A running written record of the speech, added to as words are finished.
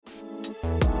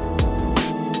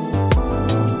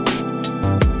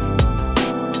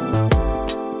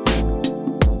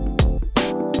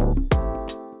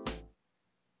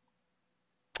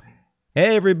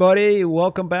Hey everybody,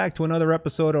 welcome back to another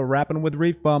episode of Rapping with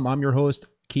Reef Bum. I'm your host,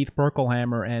 Keith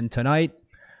Perkelhammer, and tonight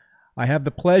I have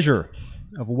the pleasure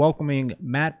of welcoming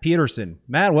Matt Peterson.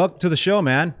 Matt, welcome to the show,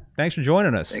 man. Thanks for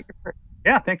joining us.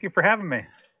 Thank you for having me.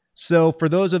 So for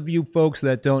those of you folks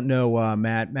that don't know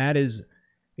Matt is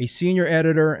a senior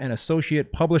editor and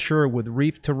associate publisher with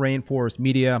Reef to Rainforest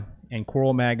Media and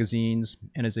Coral Magazines,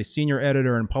 and is a senior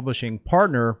editor and publishing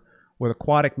partner with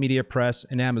Aquatic Media Press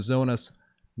and Amazonas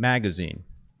Magazine.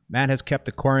 Matt has kept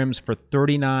aquariums for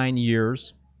 39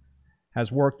 years,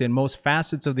 has worked in most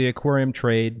facets of the aquarium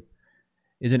trade,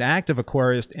 is an active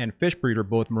aquarist and fish breeder,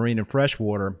 both marine and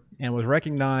freshwater, and was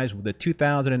recognized with the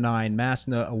 2009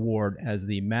 MASNA Award as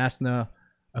the MASNA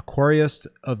Aquarist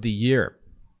of the Year.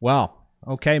 Well,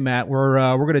 okay, Matt, we're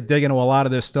going to dig into a lot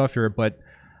of this stuff here, but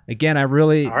again, I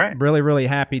really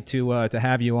happy to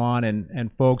have you on, and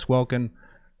folks, welcome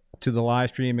to the live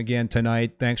stream again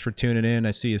tonight. Thanks for tuning in. I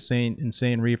see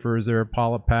Insane Reefers there,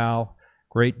 Paula Pal,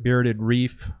 Great Bearded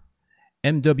Reef,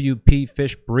 MWP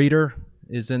Fish Breeder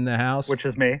is in the house. Which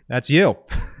is me. That's you.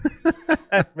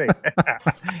 That's me.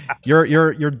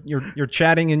 You're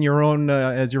chatting in your own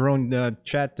as your own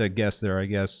chat guest there, I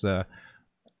guess.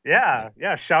 Yeah.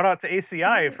 Shout out to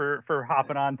ACI for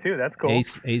hopping on too. That's cool.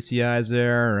 ACI's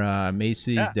there.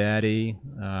 Macy's Daddy.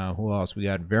 Who else? We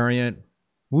got Variant.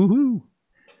 Woohoo!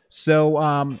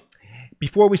 So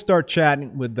before we start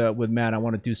chatting with Matt, I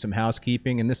want to do some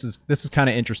housekeeping, and this is kind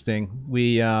of interesting.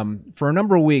 We for a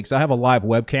number of weeks, I have a live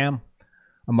webcam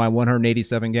on my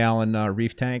 187-gallon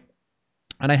reef tank,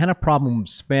 and I had a problem with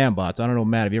spam bots. I don't know,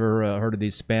 Matt, have you ever heard of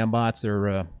these spam bots?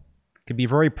 They're can be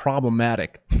very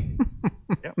problematic.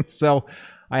 Yep. So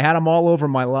I had them all over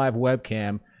my live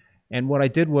webcam, and what I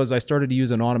did was I started to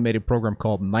use an automated program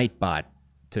called Nightbot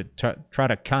to try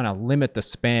to kind of limit the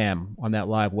spam on that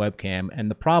live webcam. And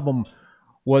the problem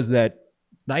was that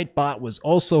Nightbot was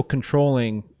also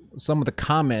controlling some of the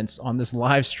comments on this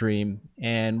live stream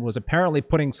and was apparently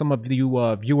putting some of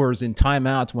you viewers in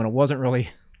timeouts when it wasn't really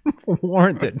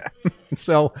warranted.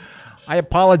 So I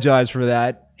apologize for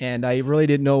that, and I really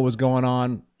didn't know what was going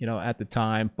on, at the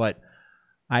time, but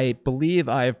I believe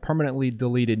I've permanently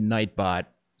deleted Nightbot,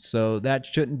 so that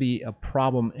shouldn't be a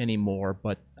problem anymore.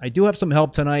 But I do have some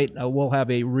help tonight. We'll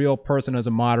have a real person as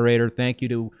a moderator. Thank you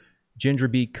to Ginger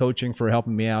Bee Coaching for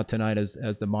helping me out tonight as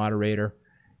the moderator.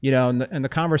 And the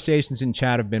conversations in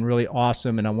chat have been really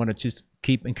awesome, and I want to just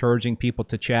keep encouraging people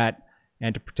to chat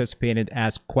and to participate and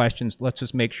ask questions. Let's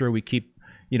just make sure we keep,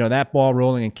 that ball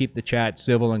rolling and keep the chat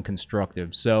civil and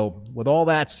constructive. So with all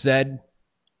that said,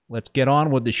 let's get on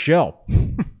with the show.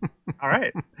 All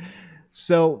right.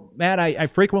 So, Matt, I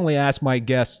frequently ask my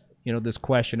guests, this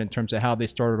question in terms of how they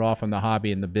started off in the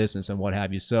hobby and the business and what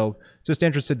have you. So, just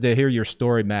interested to hear your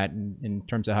story, Matt, in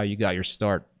terms of how you got your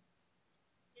start.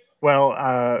 Well,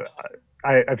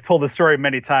 I've told this story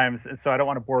many times, and so I don't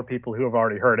want to bore people who have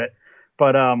already heard it.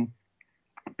 But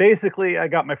basically, I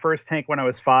got my first tank when I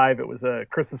was 5. It was a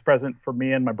Christmas present for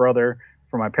me and my brother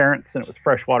from my parents, and it was a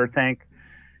freshwater tank.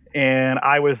 And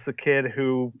I was the kid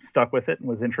who stuck with it and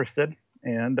was interested.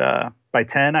 And by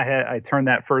 10, I turned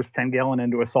that first 10-gallon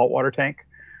into a saltwater tank.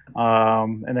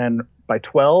 And then by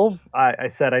 12, I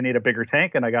said I need a bigger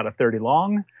tank, and I got a 30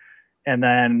 long. And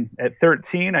then at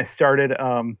 13, I started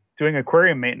doing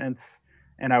aquarium maintenance,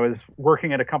 and I was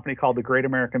working at a company called the Great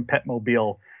American Pet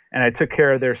Mobile, and I took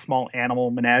care of their small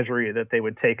animal menagerie that they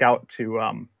would take out to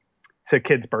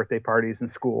kids' birthday parties and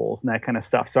schools and that kind of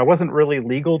stuff. So I wasn't really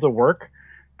legal to work,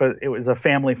 but it was a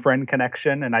family friend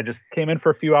connection, and I just came in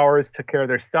for a few hours, took care of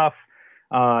their stuff.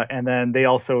 And then they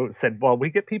also said, well,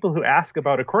 we get people who ask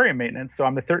about aquarium maintenance. So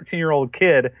I'm a 13-year-old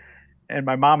kid, and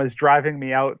my mom is driving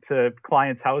me out to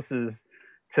clients' houses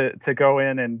to go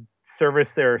in and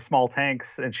service their small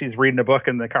tanks. And she's reading a book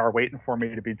in the car waiting for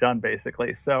me to be done,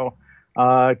 basically. So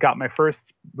got my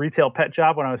first retail pet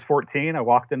job when I was 14. I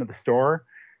walked into the store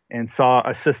and saw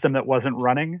a system that wasn't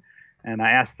running. And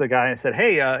I asked the guy, I said,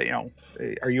 hey,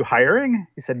 are you hiring?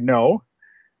 He said, no.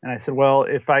 And I said, well,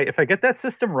 if I get that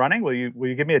system running, will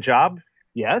you give me a job?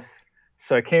 Yes.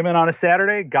 So I came in on a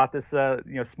Saturday, got this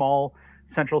small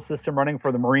central system running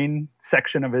for the marine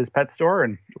section of his pet store,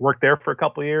 and worked there for a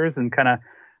couple of years and kind of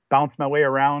bounced my way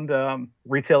around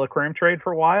retail aquarium trade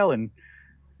for a while. And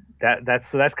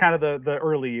that's kind of the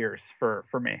early years for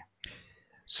me.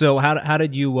 So how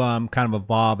did you kind of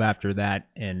evolve after that?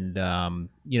 And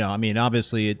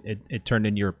obviously it turned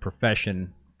into your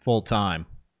profession full time.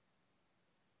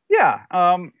 Yeah,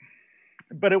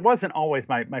 but it wasn't always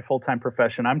my full time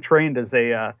profession. I'm trained as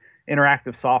a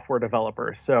interactive software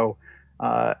developer. So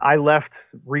I left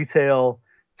retail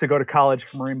to go to college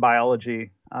for marine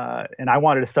biology. and I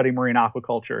wanted to study marine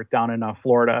aquaculture down in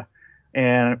Florida,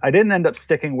 and I didn't end up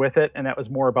sticking with it, and that was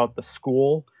more about the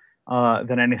school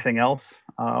than anything else.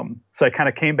 So I kind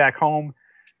of came back home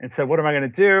and said, "What am I going to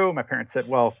do?" My parents said,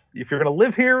 "Well, if you're going to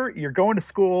live here, you're going to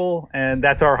school, and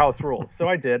that's our house rules." So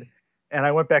I did, and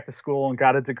I went back to school and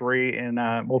got a degree in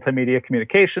multimedia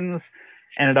communications.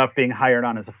 Ended up being hired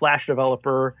on as a Flash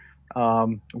developer.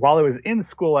 While I was in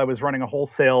school, I was running a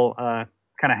wholesale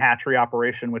kind of hatchery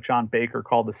operation with John Baker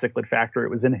called the Cichlid Factory. It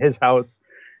was in his house,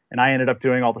 and I ended up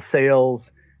doing all the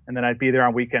sales. And then I'd be there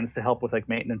on weekends to help with like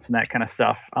maintenance and that kind of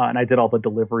stuff. And I did all the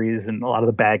deliveries and a lot of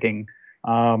the bagging.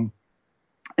 And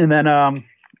then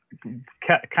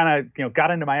kind of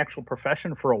got into my actual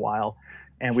profession for a while.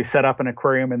 And we set up an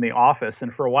aquarium in the office.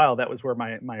 And for a while, that was where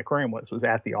my aquarium was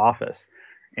at the office.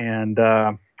 And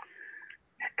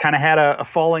kind of had a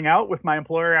falling out with my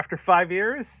employer after 5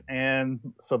 years. And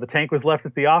so the tank was left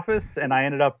at the office. And I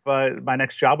ended up, my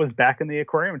next job was back in the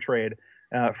aquarium trade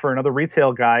for another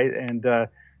retail guy and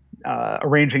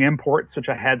arranging imports, which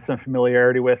I had some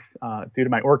familiarity with due to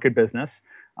my orchid business.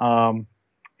 And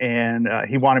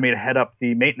he wanted me to head up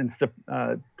the maintenance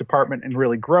department and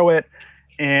really grow it.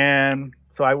 And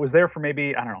so I was there for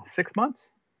maybe, I don't know, 6 months.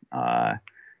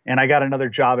 And I got another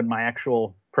job in my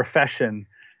actual profession.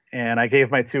 And I gave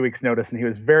my 2 weeks notice, and he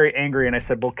was very angry. And I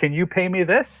said, "Well, can you pay me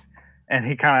this?" And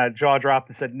he kind of jaw dropped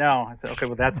and said, "No." I said, "Okay,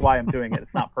 well, that's why I'm doing it.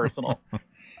 It's not personal."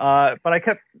 But I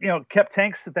kept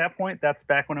tanks at that point. That's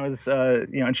back when I was,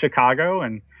 in Chicago.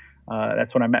 And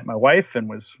that's when I met my wife and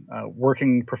was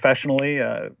working professionally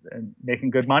and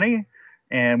making good money.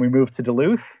 And we moved to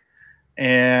Duluth.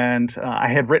 And I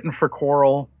had written for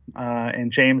Coral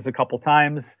and James a couple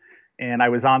times. And I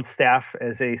was on staff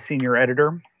as a senior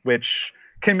editor, which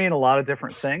can mean a lot of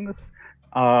different things.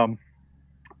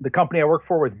 The company I worked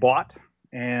for was bought.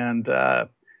 And I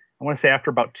want to say after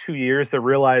about 2 years, they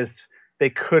realized they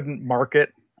couldn't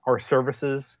market our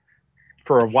services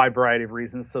for a wide variety of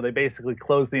reasons. So they basically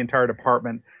closed the entire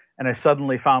department. And I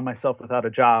suddenly found myself without a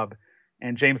job.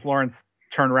 And James Lawrence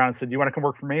turned around and said, "You want to come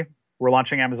work for me? We're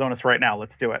launching Amazonas right now.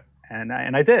 Let's do it." And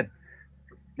I did.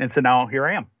 And so now here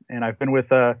I am. And I've been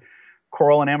with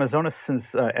Coral and Amazonas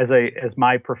since as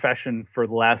my profession for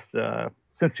the last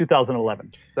since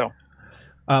 2011. So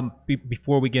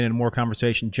before we get into more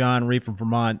conversation, John Reed from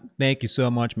Vermont, thank you so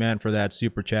much, man, for that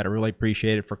super chat. I really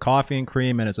appreciate it. For Coffee and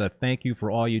Cream, and as a thank you for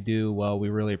all you do, well, we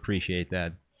really appreciate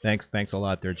that. Thanks a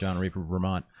lot there, John Reed from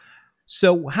Vermont.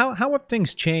 So how have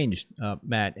things changed,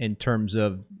 Matt, in terms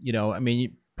of, I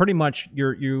mean, pretty much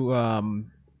you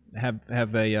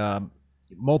have a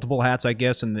multiple hats, I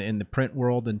guess, in the print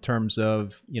world in terms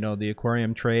of the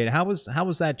aquarium trade. How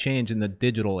was that change in the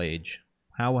digital age?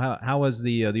 How has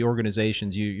the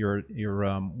organizations you're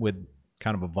with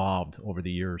kind of evolved over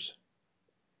the years?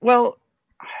 Well,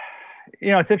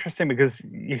 it's interesting because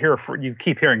you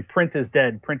keep hearing print is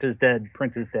dead, print is dead,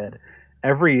 print is dead.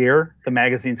 Every year the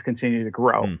magazines continue to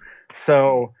grow.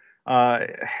 So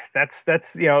that's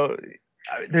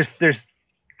there's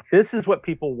this is what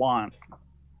people want.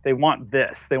 They want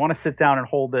this. They want to sit down and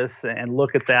hold this and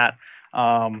look at that.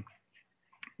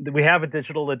 We have a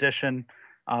digital edition.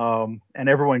 And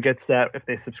everyone gets that if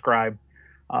they subscribe.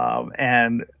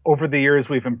 And over the years,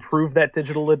 we've improved that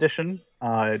digital edition.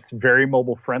 It's very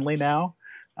mobile friendly now.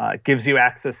 It gives you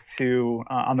access to,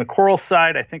 on the Coral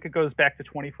side, I think it goes back to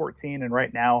 2014. And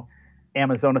right now,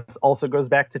 Amazonas also goes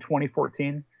back to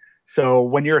 2014. So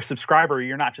when you're a subscriber,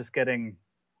 you're not just getting,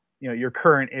 your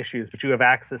current issues, but you have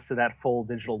access to that full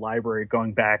digital library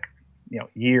going back,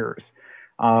 years.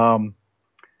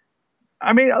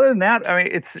 I mean, other than that,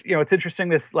 it's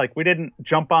interesting. We didn't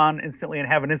jump on instantly and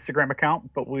have an Instagram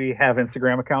account, but we have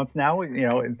Instagram accounts now,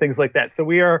 and things like that. So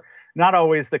we are not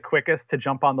always the quickest to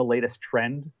jump on the latest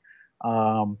trend,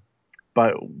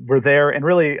 but we're there. And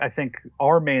really, I think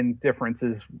our main difference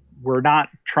is we're not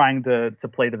trying to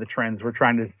play to the trends. We're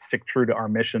trying to stick true to our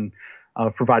mission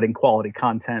of providing quality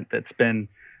content that's been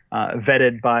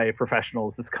vetted by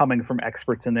professionals, that's coming from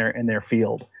experts in their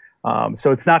field.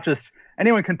 So it's not just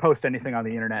anyone can post anything on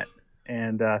the internet,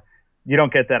 and you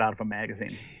don't get that out of a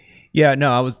magazine. Yeah,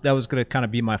 no, that was going to kind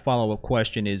of be my follow-up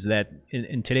question, is that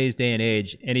in today's day and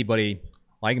age, anybody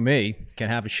like me can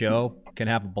have a show, can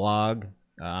have a blog,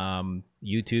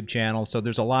 YouTube channel. So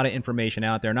there's a lot of information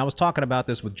out there. And I was talking about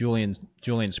this with Julian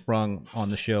Sprung on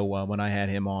the show when I had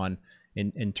him on,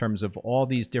 in terms of all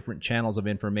these different channels of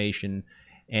information.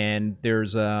 And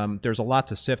there's a lot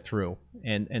to sift through,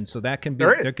 and so that can be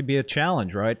there could be a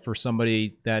challenge, right, for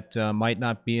somebody that might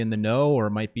not be in the know, or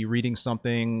might be reading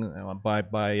something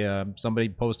by somebody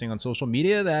posting on social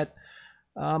media that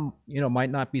might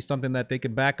not be something that they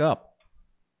could back up.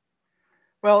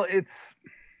 Well,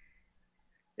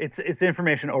 it's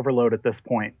information overload at this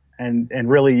point, and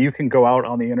really you can go out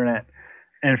on the internet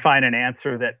and find an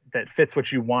answer that fits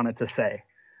what you want it to say.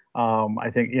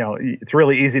 I think it's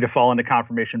really easy to fall into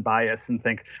confirmation bias and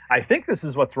think I think this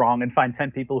is what's wrong, and find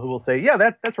 10 people who will say yeah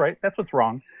that's right, that's what's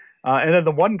wrong, and then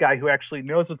the one guy who actually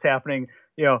knows what's happening,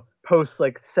 posts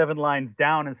like 7 lines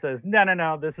down and says no no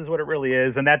no this is what it really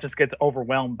is, and that just gets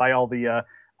overwhelmed by all the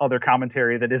other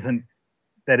commentary that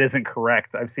isn't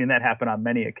correct. I've seen that happen on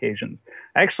many occasions.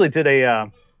 I actually did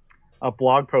a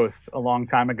blog post a long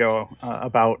time ago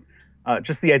about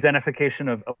just the identification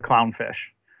of clownfish.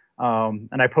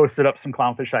 And I posted up some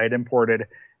clownfish I had imported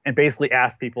and basically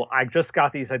asked people, I just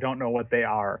got these, I don't know what they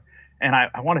are. And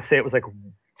I want to say it was like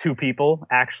 2 people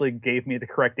actually gave me the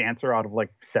correct answer out of like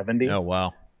 70. Oh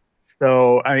wow.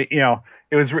 So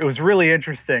it was really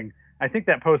interesting. I think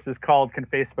that post is called "Can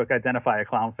Facebook Identify a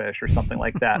Clownfish" or something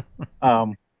like that.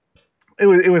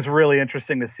 It was really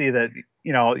interesting to see that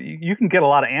you can get a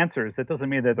lot of answers. That doesn't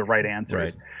mean they're the right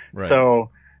answers. Right. So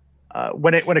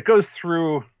when it goes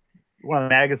through one of the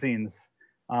magazines,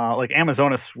 like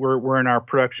Amazonas, we're in our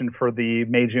production for the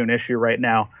May-June issue right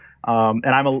now, and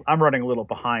I'm running a little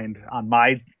behind on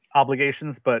my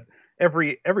obligations, but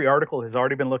every article has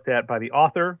already been looked at by the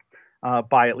author,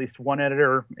 by at least one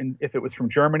editor, and if it was from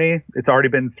Germany, it's already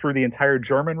been through the entire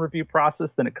German review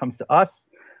process. Then it comes to us,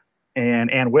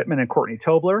 and Ann Whitman and Courtney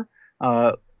Tobler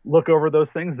look over those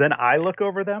things. Then I look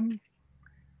over them.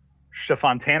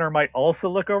 Stefan Tanner might also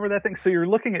look over that thing. So you're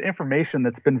looking at information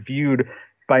that's been viewed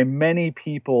by many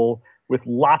people with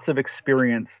lots of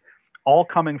experience, all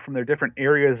coming from their different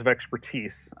areas of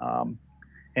expertise.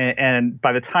 And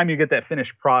by the time you get that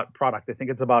finished product, I think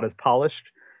it's about as polished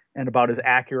and about as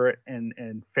accurate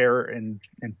and fair and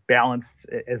balanced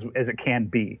as it can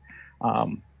be.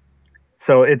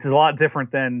 So it's a lot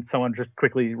different than someone just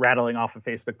quickly rattling off a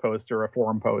Facebook post or a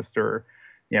forum post, or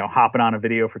hopping on a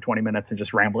video for 20 minutes and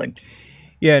just rambling.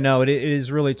 Yeah, no, it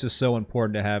is really just so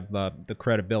important to have the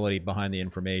credibility behind the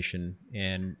information,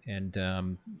 and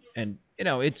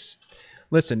it's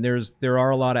listen. There are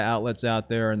a lot of outlets out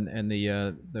there, and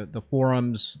the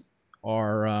forums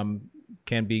are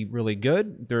can be really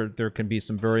good. There can be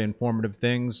some very informative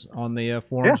things on the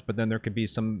forums, Yeah. but then there could be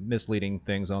some misleading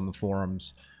things on the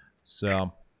forums.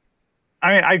 So,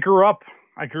 I mean, I grew up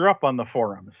on the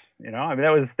forums. I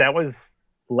mean, that was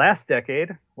last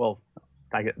decade. Well,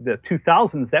 the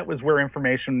 2000s. That was where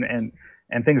information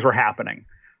and things were happening.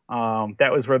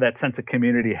 That was where that sense of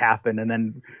community happened. And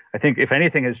then I think if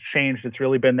anything has changed, it's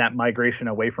really been that migration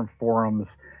away from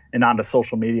forums and onto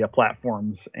social media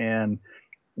platforms. And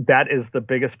that is the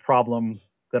biggest problem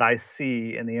that I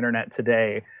see in the internet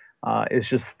today. Is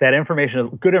just that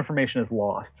good information is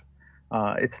lost.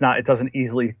 It doesn't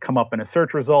easily come up in a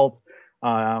search result.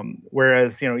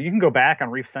 Whereas, you can go back on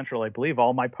Reef Central. I believe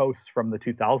all my posts from the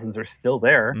 2000s are still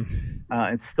there.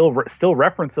 It's still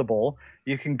referenceable.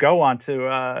 You can go onto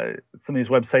some of these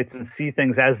websites and see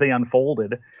things as they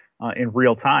unfolded in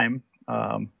real time.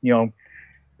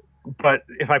 But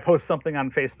if I post something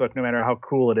on Facebook, no matter how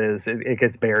cool it is, it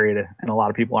gets buried, and a lot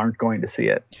of people aren't going to see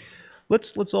it.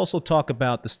 let's also talk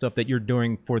about the stuff that you're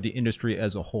doing for the industry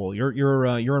as a whole.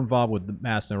 You're involved with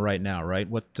MASNA right now, right?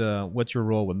 What's your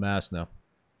role with MASNA?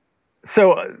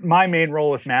 So my main role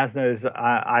with MASNA is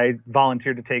I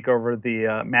volunteered to take over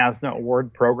the MASNA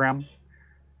Award program.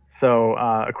 So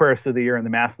Aquarius of the Year and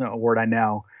the MASNA Award, I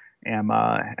now am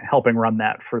helping run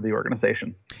that for the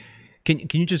organization. Can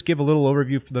you just give a little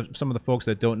overview for some of the folks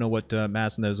that don't know what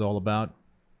MASNA is all about?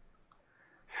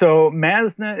 So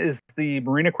MASNA is the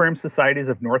Marine Aquarium Societies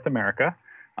of North America.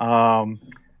 I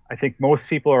think most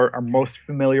people are most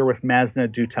familiar with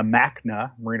MASNA due to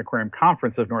MACNA, Marine Aquarium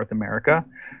Conference of North America.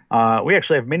 We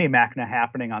actually have mini MACNA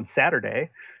happening on Saturday.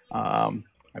 I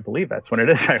believe that's when it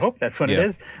is. I hope that's when it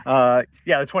is. Yeah,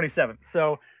 the 27th.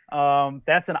 So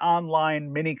that's an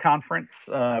online mini conference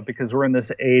because we're in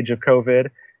this age of COVID.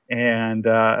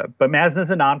 But MASNA is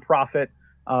a nonprofit.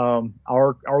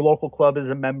 Our local club is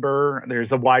a member.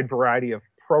 There's a wide variety of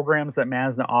programs that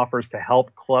MASNA offers to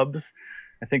help clubs.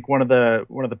 I think one of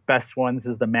the best ones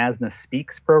is the MASNA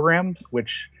Speaks program,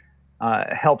 which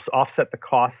helps offset the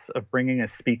costs of bringing a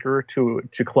speaker to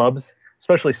clubs,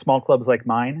 especially small clubs like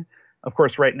mine. Of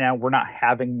course, right now we're not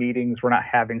having meetings, we're not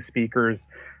having speakers,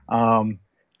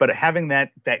 but having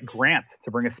that grant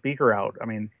to bring a speaker out. I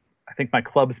mean, I think my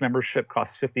club's membership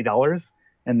costs $50,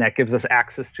 and that gives us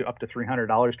access to up to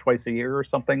 $300 twice a year or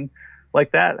something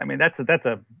like that. I mean, it's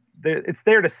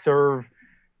there to serve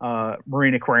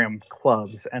marine aquarium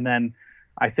clubs, and then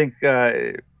I think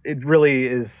it really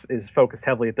is focused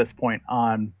heavily at this point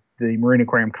on the Marine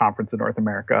Aquarium Conference of North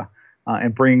America.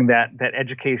 and bringing that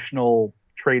educational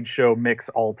trade show mix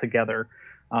all together.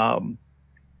 Um,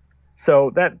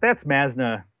 so that's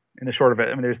MASNA in the short of it.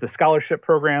 I mean, there's the scholarship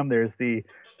program. There's the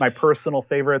my personal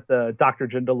favorite, the Dr.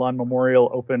 Jim Lund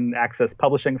Memorial Open Access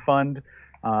Publishing Fund.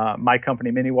 My company,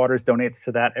 Mini Waters, donates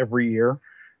to that every year,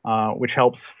 which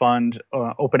helps fund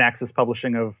open access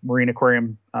publishing of marine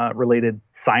aquarium related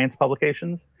science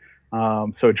publications.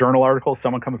 So a journal article,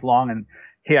 someone comes along and,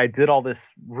 hey, I did all this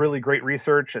really great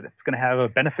research and it's going to have a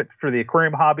benefit for the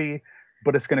aquarium hobby,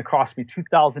 but it's going to cost me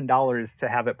 $2,000 to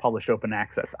have it published open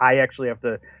access. I actually have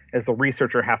to, as the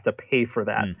researcher, have to pay for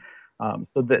that.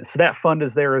 So that fund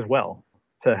is there as well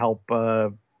to help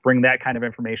bring that kind of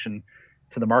information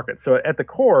to the market. So at the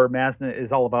core, MASNA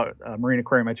is all about marine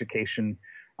aquarium education,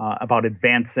 about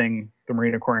advancing the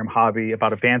marine aquarium hobby,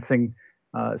 about advancing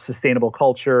sustainable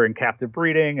culture and captive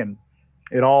breeding, and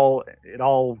it all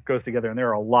goes together. And there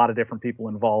are a lot of different people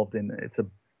involved, and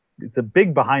it's a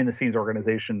big behind the scenes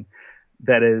organization.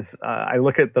 That is, I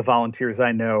look at the volunteers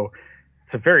I know.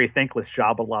 It's a very thankless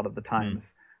job a lot of the times.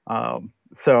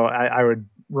 So I would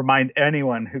remind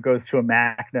anyone who goes to a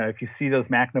MACNA, if you see those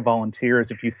MACNA volunteers,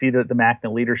 if you see the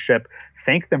MACNA leadership,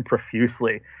 thank them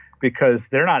profusely, because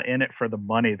they're not in it for the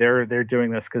money. They're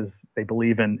doing this because they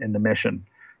believe in the mission.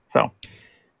 So,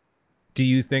 do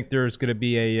you think there's going to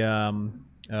be a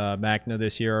MACNA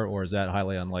this year, or is that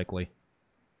highly unlikely?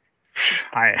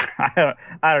 I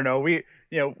don't know.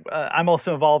 I'm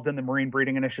also involved in the Marine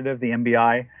Breeding Initiative, the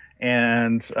MBI,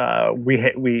 and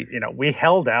we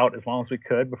held out as long as we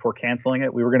could before canceling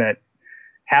it. We were going to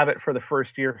have it for the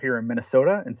first year here in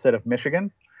Minnesota instead of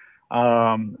Michigan.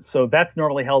 So that's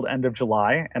normally held end of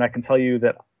July, and I can tell you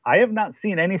that I have not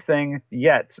seen anything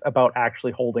yet about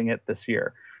actually holding it this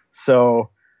year. So,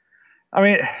 I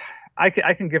mean, I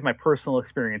can give my personal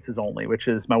experiences only, which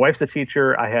is my wife's a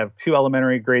teacher. I have 2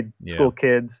 elementary grade school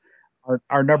kids.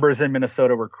 Our numbers in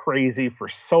Minnesota were crazy for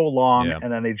so long,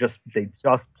 and then they just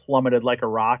plummeted like a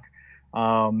rock.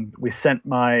 We sent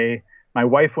my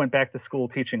wife went back to school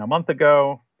teaching a month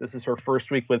ago. This is her first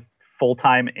week with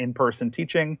full-time in-person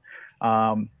teaching.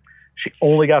 She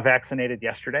only got vaccinated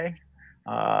yesterday.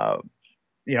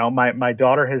 My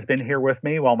daughter has been here with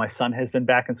me while my son has been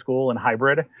back in school in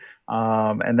hybrid,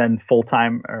 and then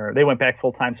full-time, or they went back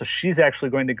full-time. So she's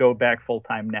actually going to go back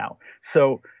full-time now.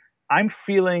 So I'm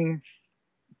feeling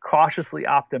cautiously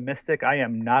optimistic. I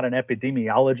am not an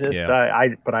epidemiologist,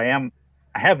 but I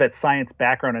have that science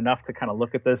background enough to kind of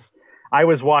look at this. I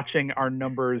was watching our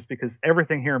numbers because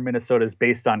everything here in Minnesota is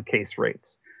based on case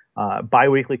rates,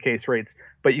 biweekly case rates.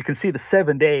 But you can see the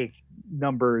 7-day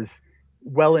numbers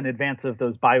well in advance of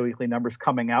those biweekly numbers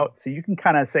coming out. So you can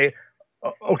kind of say,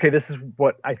 okay, this is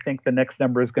what I think the next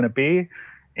number is going to be.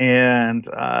 And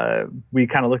we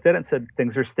kind of looked at it and said,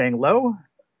 things are staying low.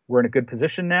 We're in a good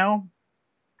position now.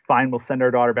 Fine, we'll send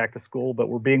our daughter back to school, but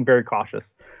we're being very cautious.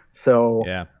 So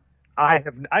I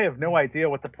have no idea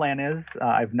what the plan is.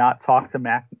 I've not talked to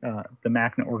the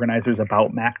MACNA organizers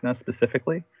about MACNA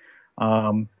specifically,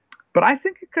 but I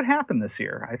think it could happen this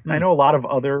year. I know a lot of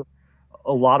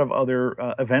other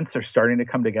events are starting to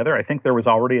come together. I think there was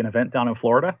already an event down in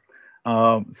Florida.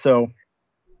 So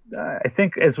I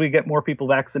think as we get more people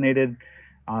vaccinated,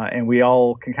 and we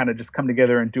all can kind of just come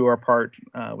together and do our part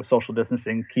with social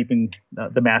distancing, keeping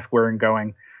the mask wearing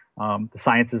going. The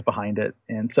science is behind it.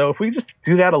 And so if we just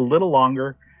do that a little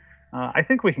longer, I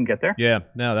think we can get there. Yeah,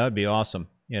 no, that would be awesome.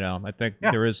 I think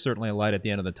there is certainly a light at the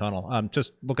end of the tunnel.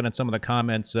 Just looking at some of the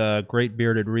comments, Great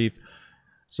Bearded Reef,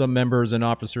 some members and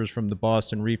officers from the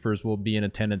Boston Reefers will be in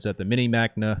attendance at the mini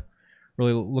MACNA.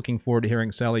 Really looking forward to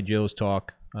hearing Sally Joe's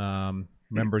talk.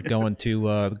 Remember going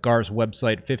to GARF's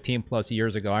website 15 plus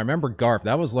years ago. I remember GARF.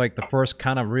 That was like the first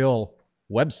kind of real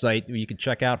website where you could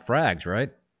check out frags, right?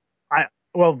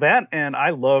 That, and I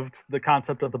loved the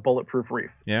concept of the bulletproof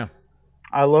reef. Yeah.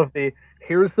 I love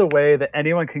here's the way that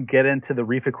anyone can get into the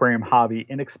reef aquarium hobby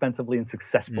inexpensively and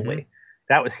successfully. Mm-hmm.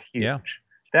 That was huge. Yeah.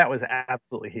 That was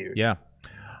absolutely huge. Yeah.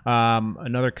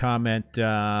 Another comment.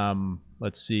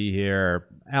 Let's see here.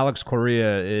 Alex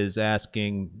Correa is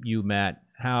asking you, Matt,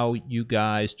 how you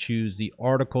guys choose the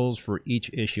articles for each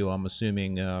issue. I'm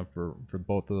assuming for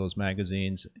both of those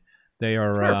magazines. They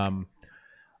are sure.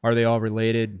 Are they all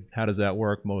related? How does that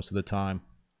work most of the time?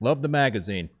 Love the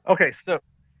magazine. Okay,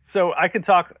 so I can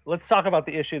talk. Let's talk about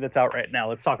the issue that's out right now.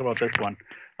 Let's talk about this one.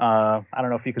 I don't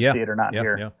know if you can see it or not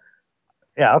here.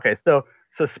 Yeah. Okay. So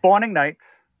Spawning Nights.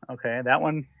 Okay, that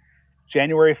one,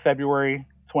 January, February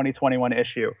 2021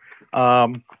 issue.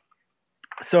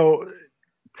 So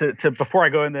to before I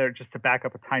go in there, just to back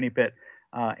up a tiny bit,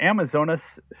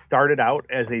 Amazonas started out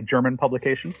as a German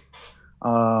publication.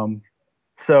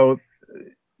 So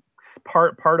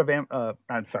part of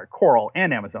I'm sorry, Coral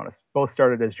and Amazonas both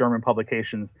started as German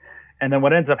publications, and then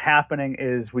what ends up happening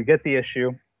is we get the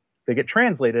issue, they get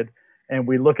translated, and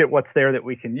we look at what's there that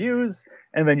we can use,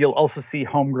 and then you'll also see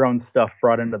homegrown stuff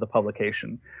brought into the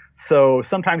publication. So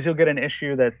sometimes you'll get an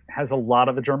issue that has a lot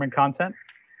of the German content.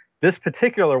 This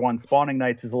particular one, Spawning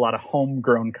Nights, is a lot of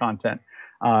homegrown content.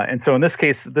 And so in this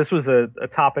case, this was a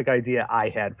topic idea I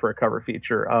had for a cover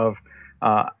feature of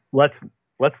let's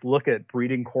look at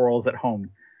breeding corals at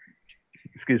home.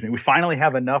 Excuse me. We finally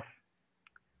have enough.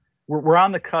 We're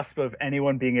on the cusp of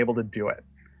anyone being able to do it.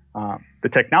 The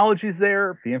technology's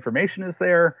there, the information is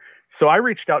there. So I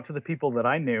reached out to the people that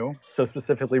I knew, so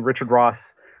specifically Richard Ross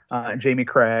and Jamie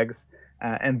Craggs,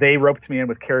 and they roped me in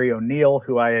with Carrie O'Neill,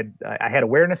 who I had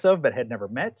awareness of but had never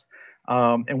met.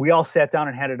 And we all sat down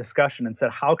and had a discussion and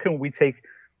said, how can we take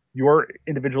your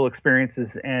individual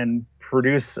experiences and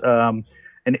produce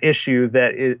an issue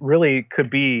that it really could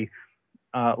be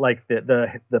like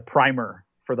the primer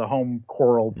for the home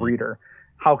coral breeder?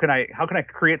 How can I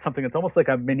create something that's almost like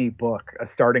a mini book, a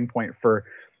starting point for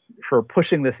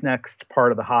pushing this next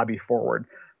part of the hobby forward?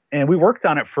 And we worked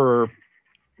on it for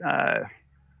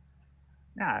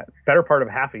better part of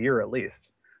half a year at least,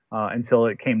 until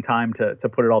it came time to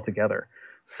put it all together.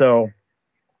 So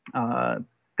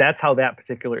that's how that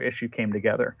particular issue came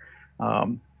together.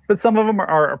 But some of them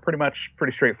are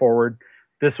pretty straightforward.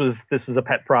 This was a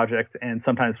pet project, and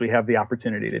sometimes we have the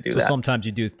opportunity to do that. So sometimes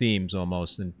you do themes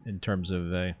almost in terms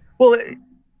of a. Well,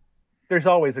 there's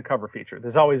always a cover feature.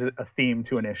 There's always a theme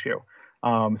to an issue.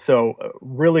 So a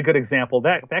really good example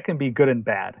that can be good and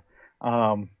bad.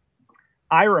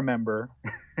 I remember.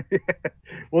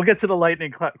 We'll get to the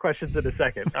lightning questions in a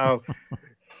second.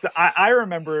 So I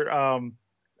remember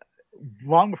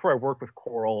long before I worked with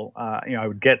Coral, I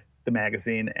would get the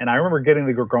magazine, and I remember getting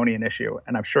the Gorgonian issue,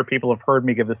 and I'm sure people have heard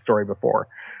me give this story before,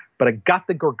 but I got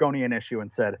the Gorgonian issue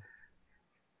and said,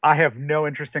 I have no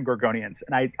interest in Gorgonians,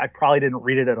 and I probably didn't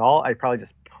read it at all. I probably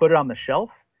just put it on the shelf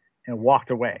and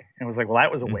walked away, and was like, well,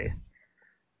 that was a waste.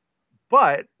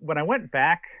 But when I went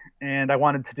back and I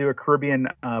wanted to do a Caribbean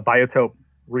biotope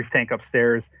reef tank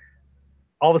upstairs,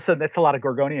 all of a sudden that's a lot of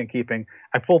Gorgonian keeping.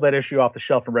 I pulled that issue off the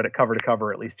shelf and read it cover to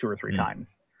cover at least 2 or 3 times.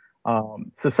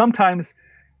 So sometimes,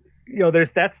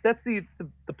 that's the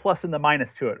plus and the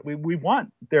minus to it. We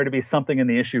want there to be something in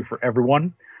the issue for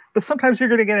everyone, but sometimes you're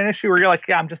going to get an issue where you're like,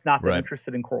 yeah, I'm just not that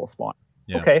interested in coral spawn.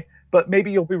 Yeah. Okay, but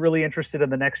maybe you'll be really interested in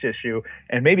the next issue,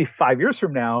 and maybe 5 years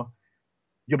from now,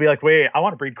 you'll be like, wait, I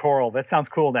want to breed coral. That sounds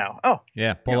cool now. Oh,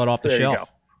 yeah, pull it off the shelf.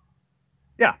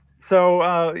 Yeah. So,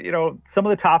 some of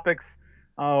the topics,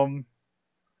 I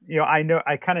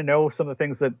kind of know some of the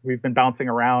things that we've been bouncing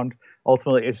around.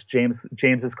 Ultimately, it's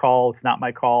James's call. It's not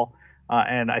my call.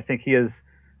 And I think he is,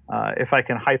 if I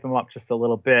can hype him up just a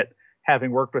little bit,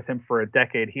 having worked with him for a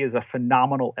decade, he is a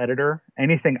phenomenal editor.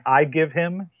 Anything I give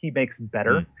him, he makes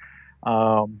better.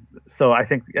 So I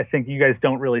think you guys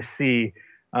don't really see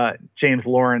James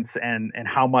Lawrence and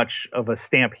how much of a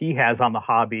stamp he has on the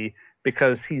hobby,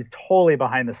 because he's totally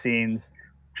behind the scenes,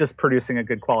 just producing a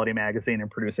good quality magazine and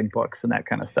producing books and that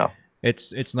kind of stuff.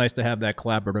 It's nice to have that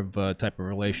collaborative type of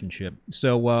relationship.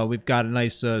 So we've got a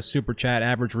nice super chat.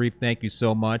 Average Reef, thank you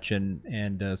so much.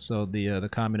 And so the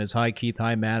comment is, hi Keith,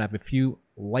 hi Matt. I have a few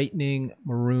lightning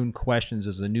maroon questions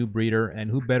as a new breeder, and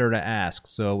who better to ask?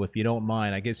 So if you don't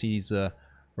mind, I guess he's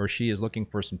or she is looking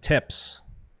for some tips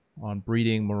on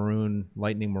breeding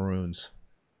lightning maroons.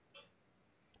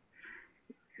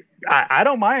 I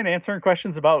don't mind answering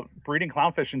questions about breeding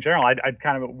clownfish in general. I'd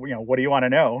kind of, what do you want to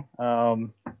know?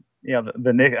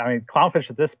 Clownfish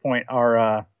at this point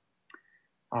are,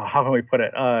 how can we put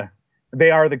it?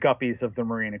 They are the guppies of the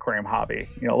marine aquarium hobby.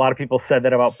 A lot of people said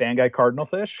that about Banggai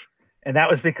cardinalfish, and that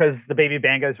was because the baby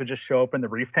Banggais would just show up in the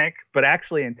reef tank. But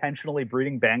actually, intentionally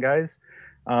breeding Banggais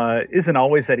isn't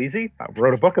always that easy. I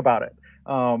wrote a book about it.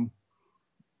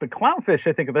 But clownfish,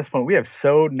 I think at this point, we have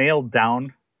so nailed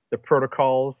down the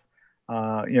protocols.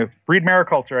 Reed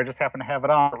Mariculture, I just happen to have it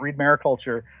on. Reed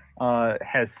Mariculture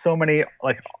has so many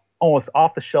almost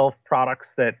off-the-shelf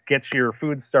products that get your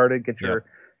food started, get your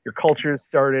cultures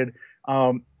started.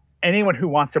 Anyone who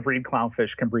wants to breed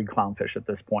clownfish can breed clownfish at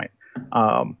this point.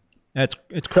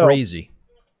 It's crazy.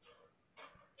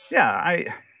 Yeah,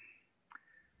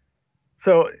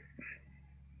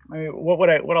 what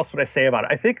else would I say about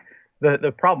it? I think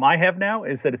the problem I have now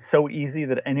is that it's so easy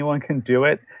that anyone can do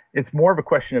it. It's more of a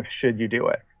question of should you do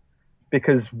it?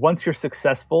 Because once you're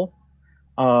successful,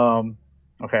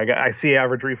 I see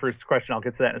Average Reefer's question. I'll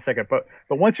get to that in a second. But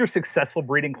once you're successful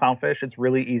breeding clownfish, it's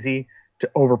really easy to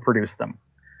overproduce them,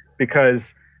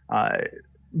 because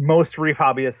most reef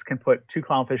hobbyists can put 2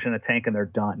 clownfish in a tank and they're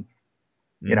done.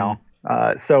 you Hmm.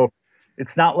 know. So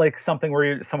it's not like something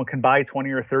where someone can buy 20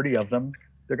 or 30 of them.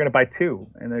 They're going to buy two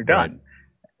and they're Right. done.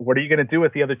 What are you going to do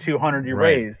with the other 200 you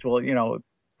Right. raised? Well,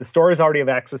 the stores already have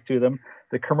access to them.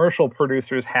 The commercial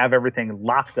producers have everything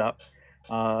locked up.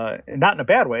 And not in a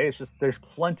bad way. It's just there's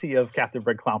plenty of captive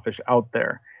bred clownfish out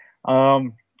there.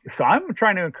 Um, so I'm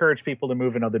trying to encourage people to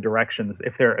move in other directions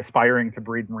if they're aspiring to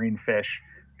breed marine fish.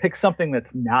 Pick something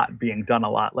that's not being done a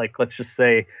lot. Like let's just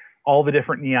say all the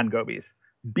different neon gobies.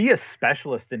 Be a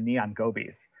specialist in neon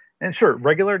gobies. And sure,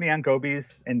 regular neon gobies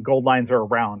and gold lines are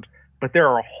around, but there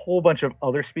are a whole bunch of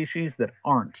other species that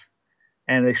aren't.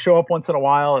 And they show up once in a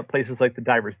while at places like the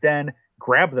Diver's Den.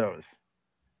 Grab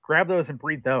those and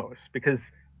breed those because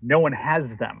no one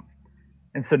has them.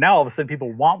 And so now all of a sudden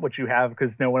people want what you have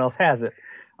because no one else has it.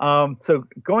 So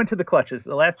going to the clutches,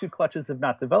 the last two clutches have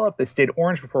not developed. They stayed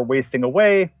orange before wasting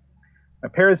away. My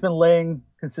pair has been laying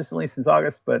consistently since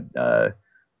August, but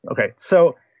okay.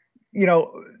 So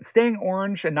staying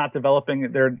orange and not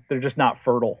developing, they're just not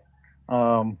fertile.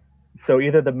 So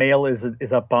either the male is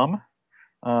a bum,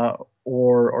 uh,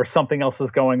 or something else is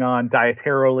going on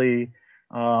dietarily.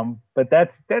 But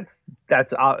that's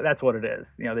what it is.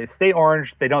 They stay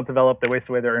orange, they don't develop, they waste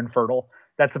away, they're infertile.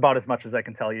 That's about as much as I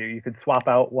can tell you. You could swap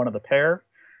out one of the pair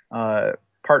uh,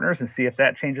 partners and see if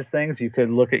that changes things. You could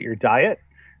look at your diet.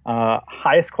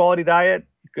 Highest quality diet,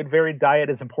 good varied diet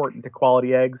is important to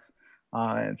quality eggs,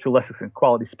 and to a less extent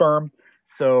quality sperm.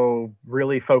 So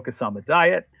really focus on the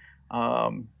diet.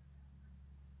 Um,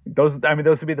 those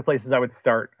would be the places I would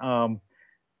start.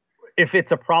 If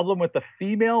it's a problem with the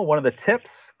female, one of the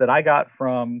tips that I got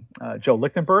from Joe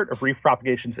Lichtenbert of Reef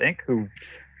Propagations Inc., who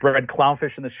bred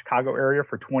clownfish in the Chicago area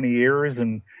for 20 years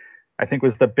and I think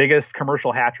was the biggest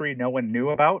commercial hatchery no one knew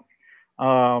about.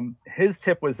 His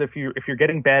tip was if you're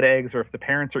getting bad eggs or if the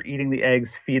parents are eating the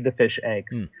eggs, feed the fish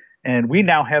eggs. Hmm. And we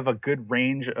now have a good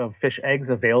range of fish eggs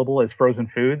available as frozen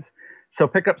foods. So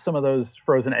pick up some of those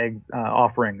frozen egg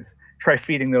offerings. Try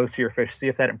feeding those to your fish. See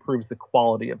if that improves the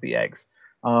quality of the eggs.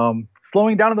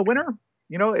 Slowing down in the winter,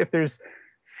 if there's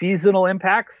seasonal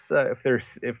impacts,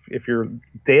 if your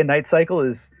day and night cycle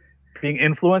is being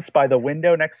influenced by the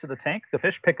window next to the tank, the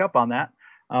fish pick up on that.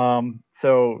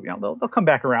 So they'll come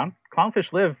back around.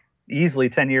 Clownfish live easily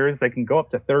 10 years. They can go up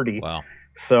to 30. Wow.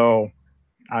 So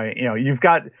you've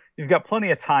got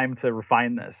plenty of time to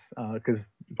refine this because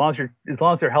as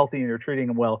long as they're healthy and you're treating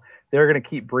them well, they're going to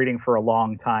keep breeding for a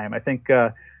long time. I think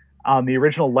on the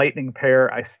original Lightning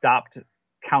pair, I stopped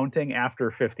counting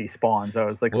after 50 spawns. I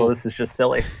was like, well, Whoa. this is just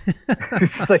silly.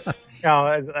 It's just like,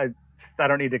 I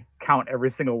don't need to count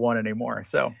every single one anymore.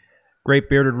 So Great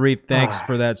Bearded Reef, thanks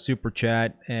for that super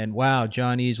chat. And wow,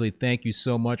 John Easley, thank you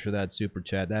so much for that super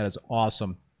chat. That is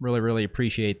awesome. Really, really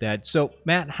appreciate that. So,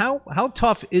 Matt, how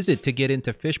tough is it to get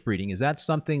into fish breeding? Is that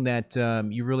something that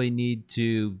you really need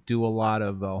to do a lot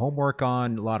of homework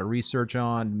on, a lot of research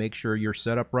on, make sure you're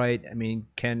set up right? I mean,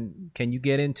 can you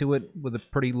get into it with a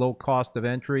pretty low cost of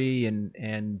entry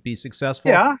and be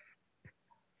successful?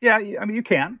 yeah, I mean, you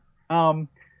can.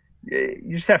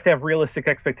 You just have to have realistic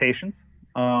expectations.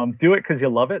 Do it because you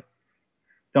love it.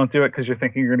 Don't do it because you're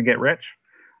thinking you're going to get rich.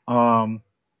 Um,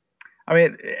 I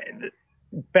mean,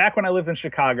 back when I lived in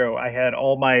Chicago, I had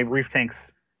all my reef tanks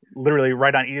literally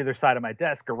right on either side of my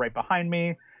desk or right behind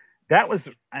me.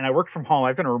 And I worked from home.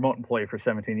 I've been a remote employee for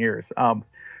 17 years.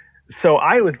 So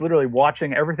I was literally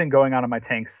watching everything going on in my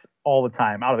tanks all the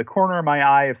time. Out of the corner of my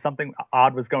eye, if something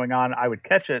odd was going on, I would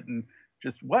catch it and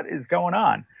just, what is going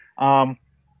on?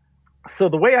 So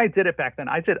the way I did it back then,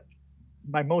 I did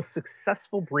my most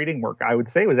successful breeding work, I would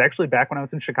say, was actually back when I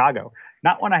was in Chicago,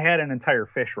 not when I had an entire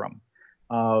fish room.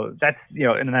 And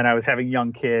then I was having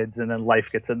young kids and then life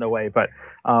gets in the way. But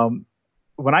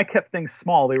when I kept things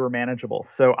small, they were manageable.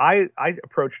 So I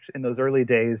approached in those early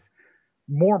days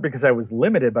more because I was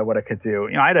limited by what I could do.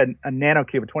 I had a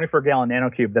nanocube, a 24-gallon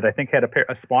nanocube that I think had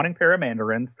a spawning pair of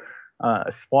mandarins,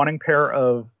 a spawning pair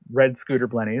of red scooter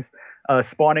blennies, a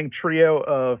spawning trio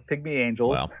of pygmy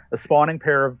angels, Wow. a spawning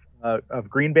pair of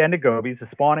green banded gobies, a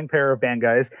spawning pair of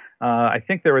banguys. I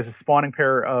think there was a spawning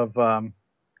pair of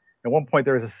at one point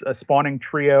there was a spawning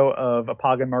trio of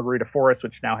Apagan margarita forest,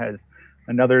 which now has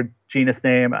another genus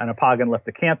name, and Apagan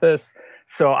leptocanthus.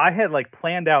 So I had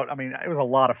planned out. I mean, it was a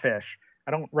lot of fish.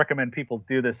 I don't recommend people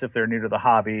do this if they're new to the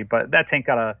hobby, but that tank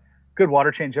got a good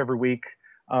water change every week,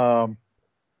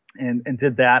 and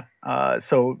did that.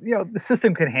 So the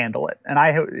system can handle it,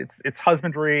 and it's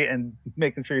husbandry and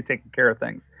making sure you're taking care of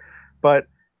things. But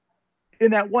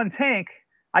in that one tank,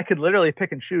 I could literally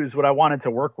pick and choose what I wanted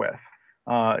to work with.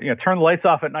 Turn the lights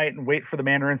off at night and wait for the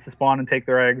mandarins to spawn and take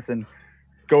their eggs and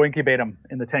go incubate them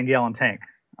in the 10-gallon tank.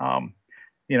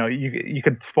 you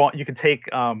could spawn, you could take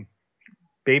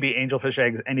baby angelfish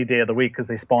eggs any day of the week because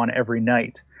they spawn every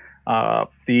night.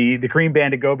 The green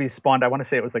banded gobies spawned, I want to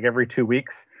say it was like every 2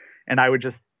 weeks, and I would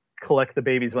just collect the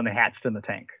babies when they hatched in the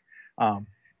tank. Um,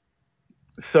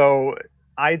 so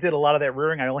I did a lot of that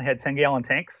rearing. I only had 10-gallon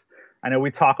tanks. I know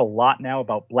we talk a lot now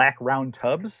about black round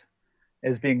tubs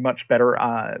as being much better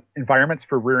environments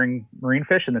for rearing marine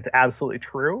fish, and that's absolutely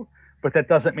true. But that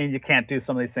doesn't mean you can't do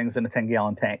some of these things in a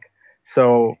 10-gallon tank.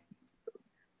 So,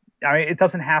 I mean, it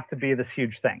doesn't have to be this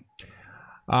huge thing.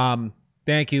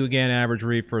 Thank you again, Average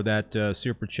Reef, for that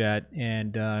super chat,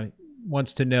 and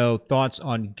wants to know thoughts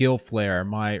on gill flare.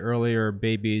 My earlier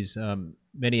babies,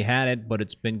 many had it, but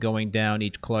it's been going down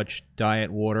each clutch.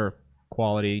 Diet, water,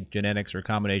 quality, genetics, or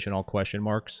combination, all question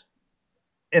marks.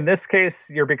 In this case,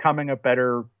 you're becoming a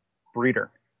better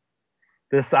breeder.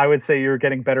 I would say you're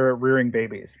getting better at rearing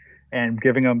babies and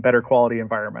giving them better quality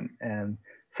environment. And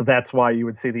so that's why you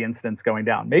would see the incidence going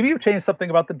down. Maybe you've changed something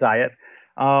about the diet.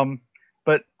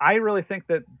 But I really think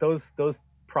that those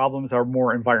problems are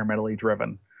more environmentally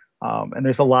driven. And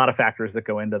there's a lot of factors that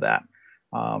go into that.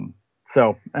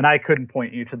 And I couldn't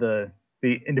point you to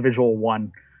the individual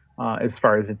one as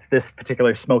far as it's this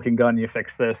particular smoking gun, you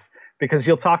fix this, because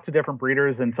you'll talk to different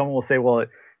breeders and someone will say, well,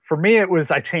 for me, it was,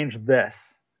 I changed this.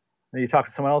 And you talk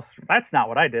to someone else, that's not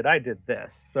what I did. I did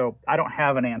this. So I don't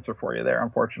have an answer for you there,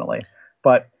 unfortunately.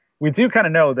 But we do kind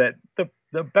of know that the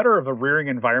better of a rearing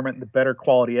environment, the better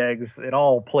quality eggs, it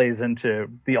all plays into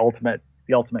the ultimate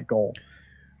goal.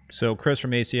 So Chris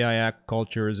from ACI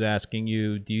Aquaculture is asking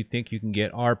you, do you think you can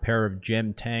get our pair of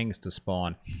gem tangs to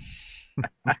spawn?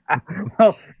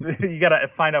 Well, you got to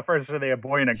find out first, are they a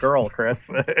boy and a girl, Chris?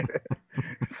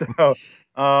 So,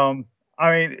 I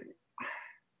mean,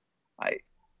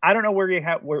 I don't know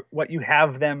what you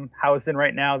have them housed in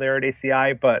right now there at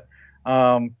ACI, but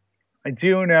I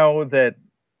do know that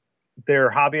there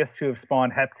are hobbyists who have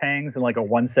spawned hep tangs in like a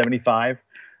 175.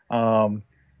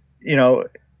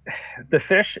 The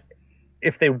fish,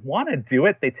 if they want to do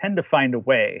it, they tend to find a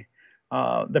way.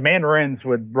 The mandarins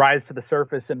would rise to the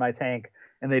surface in my tank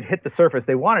and they'd hit the surface.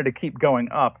 They wanted to keep going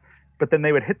up, but then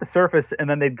they would hit the surface and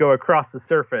then they'd go across the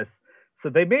surface. So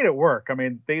they made it work. I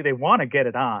mean, they want to get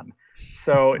it on.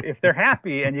 So if they're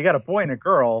happy and you got a boy and a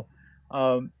girl,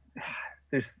 I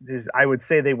would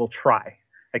say they will try.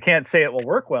 I can't say it will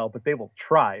work well, but they will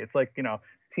try. It's like,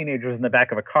 teenagers in the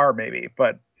back of a car maybe,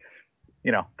 but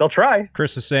they'll try.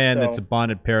 Chris is saying it's a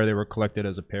bonded pair. They were collected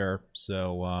as a pair.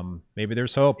 So maybe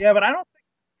there's hope. Yeah, but I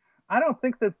don't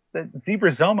think that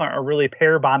Zebrasoma are really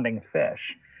pair bonding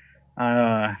fish.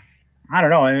 I don't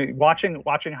know. I mean,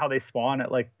 watching how they spawn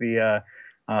at like the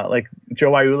like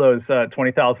Joe Iulo's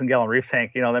 20,000 gallon reef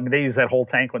tank, I mean, they use that whole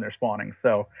tank when they're spawning.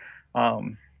 So I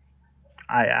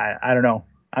don't know.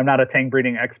 I'm not a tank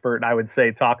breeding expert. I would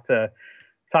say talk to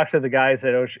the guys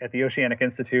at the Oceanic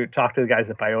Institute, talk to the guys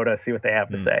at Biota, see what they have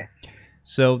to say.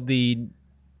 So the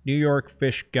New York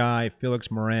fish guy,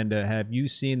 Felix Miranda, have you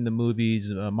seen the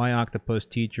movies My Octopus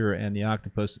Teacher and The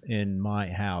Octopus in My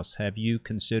House? Have you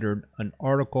considered an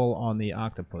article on the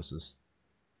octopuses?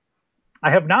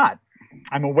 I have not.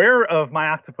 I'm aware of My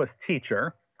Octopus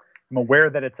Teacher. I'm aware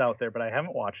that it's out there, but I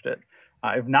haven't watched it.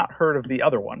 I've not heard of the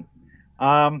other one.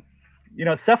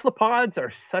 Cephalopods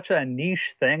are such a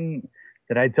niche thing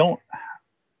that I don't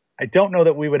know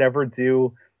that we would ever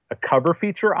do a cover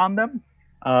feature on them.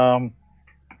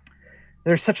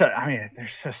 They're such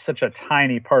a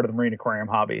tiny part of the marine aquarium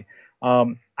hobby.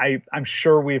 I'm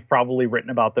sure we've probably written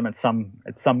about them at some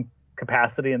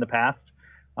capacity in the past,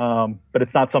 but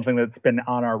it's not something that's been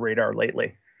on our radar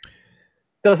lately.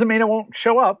 Doesn't mean it won't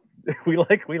show up. We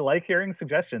like hearing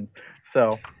suggestions.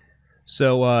 So Thus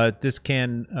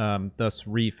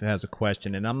Reef has a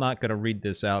question, and I'm not going to read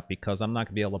this out because I'm not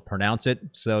going to be able to pronounce it.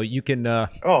 So you can. Ketodon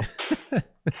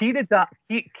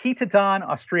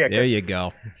austriacus. There you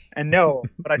go. And no,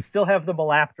 but I still have the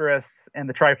Melapterus and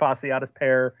the Trifasciatus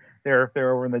pair. They're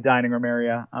over in the dining room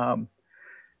area.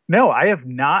 No, I have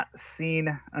not seen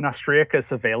an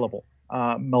austriacus available.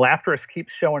 Melapterus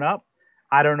keeps showing up.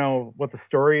 I don't know what the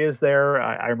story is there.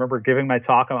 I remember giving my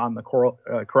talk on the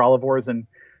corallivores in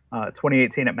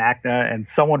 2018 at MACNA, and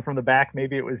someone from the back,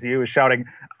 maybe it was you, was shouting,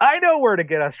 "I know where to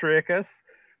get austriacus."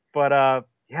 But I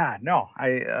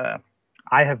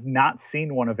have not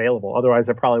seen one available. Otherwise,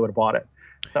 I probably would have bought it.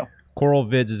 So Coral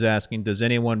Vids is asking, does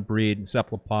anyone breed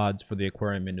cephalopods for the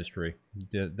aquarium industry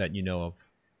that you know of?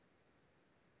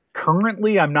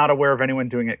 Currently, I'm not aware of anyone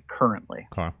doing it currently.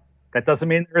 Okay. That doesn't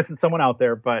mean there isn't someone out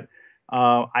there, but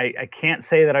I can't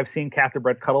say that I've seen captive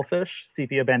bred cuttlefish.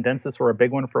 Sepia bandensis were a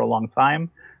big one for a long time.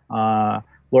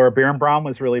 Laura Birnbaum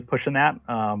was really pushing that.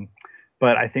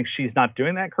 but I think she's not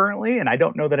doing that currently, and I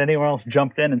don't know that anyone else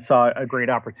jumped in and saw a great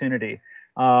opportunity.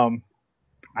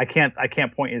 I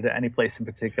can't point you to any place in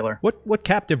particular. What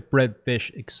captive bred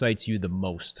fish excites you the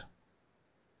most?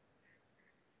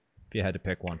 If you had to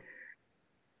pick one.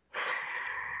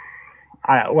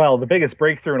 Well, the biggest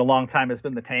breakthrough in a long time has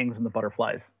been the tangs and the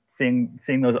butterflies.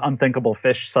 Seeing those unthinkable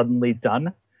fish suddenly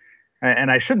done,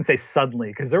 and I shouldn't say suddenly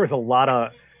because there was a lot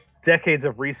of decades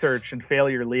of research and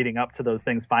failure leading up to those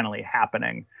things finally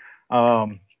happening.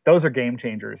 Those are game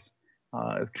changers.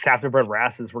 Captive bred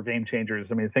wrasses were game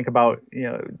changers. I mean, think about,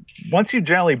 once you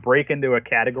generally break into a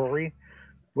category,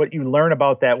 what you learn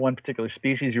about that one particular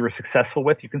species you were successful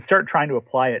with, you can start trying to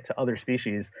apply it to other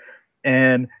species.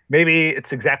 And maybe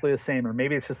it's exactly the same, or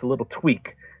maybe it's just a little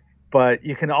tweak, but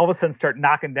you can all of a sudden start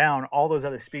knocking down all those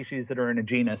other species that are in a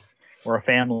genus or a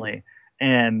family.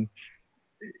 And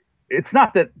it's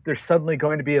not that they're suddenly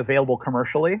going to be available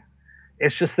commercially.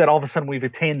 It's just that all of a sudden we've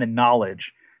attained the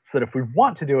knowledge so that if we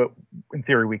want to do it, in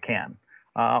theory, we can.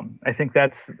 I think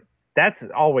that's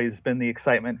always been the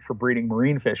excitement for breeding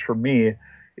marine fish for me,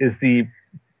 is the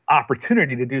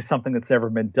opportunity to do something that's never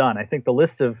been done. I think the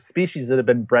list of species that have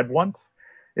been bred once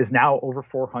is now over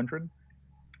 400.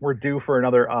 We're due for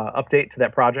another update to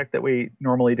that project that we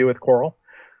normally do with coral.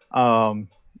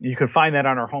 You can find that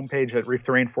on our homepage at Reef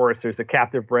to Rainforest. There's a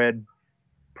captive bred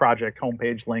project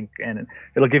homepage link, and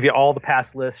it'll give you all the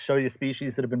past lists, show you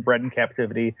species that have been bred in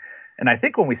captivity. And I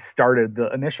think when we started,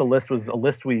 the initial list was a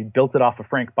list, we built it off of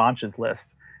Frank Bonch's list,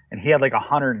 and he had like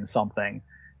 100 and something,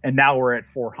 and now we're at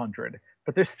 400.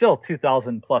 But there's still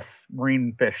 2,000 plus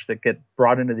marine fish that get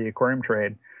brought into the aquarium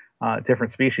trade,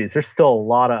 different species. There's still a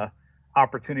lot of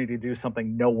opportunity to do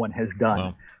something no one has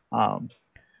done. Wow.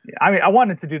 I mean, I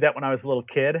wanted to do that when I was a little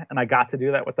kid, and I got to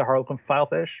do that with the Harlequin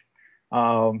filefish.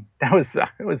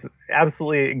 It was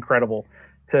absolutely incredible.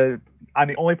 I'm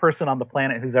the only person on the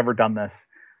planet who's ever done this,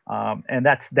 and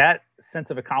that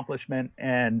sense of accomplishment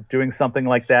and doing something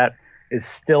like that is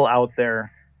still out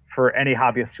there for any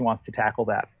hobbyist who wants to tackle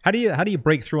that. How do you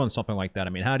break through on something like that?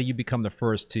 I mean, how do you become the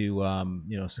first to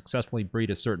successfully breed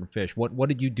a certain fish? What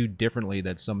did you do differently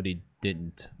that somebody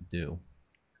didn't do?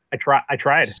 I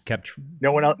tried. Just kept.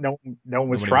 No one else. No one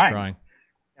was trying.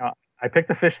 I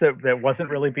picked a fish that wasn't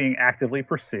really being actively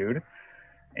pursued,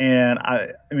 and I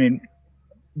mean,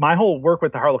 my whole work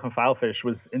with the Harlequin filefish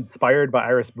was inspired by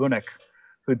Iris Bunick,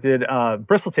 who did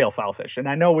bristletail filefish. And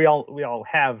I know we all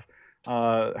have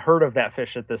heard of that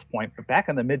fish at this point, but back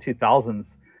in the mid 2000s,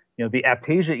 the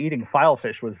Aiptasia eating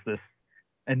filefish was this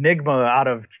enigma out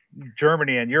of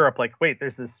Germany and Europe. Like, wait,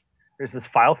 there's this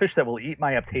filefish that will eat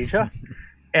my Aiptasia,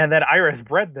 and then Iris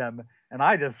bred them, and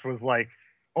I just was like,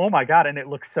 oh my God. And it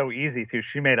looks so easy too.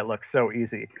 She made it look so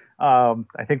easy.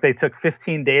 I think they took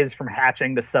 15 days from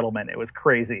hatching to settlement. It was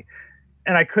crazy.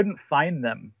 And I couldn't find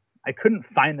them. I couldn't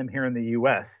find them here in the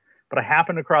US, but I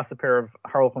happened across a pair of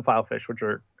Harlequin filefish, which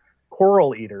are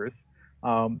coral eaters.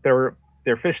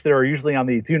 They're fish that are usually on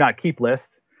the do not keep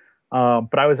list.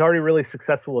 But I was already really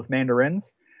successful with mandarins.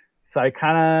 So I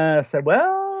kind of said,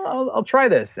 well, I'll try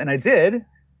this. And I did.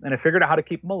 And I figured out how to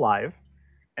keep them alive.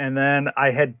 And then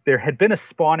there had been a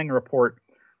spawning report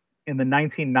in the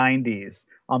 1990s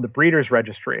on the Breeders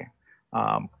Registry.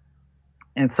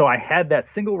 And so I had that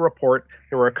single report.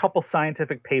 There were a couple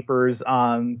scientific papers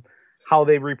on how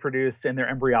they reproduced and their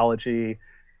embryology.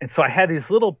 And so I had these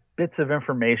little bits of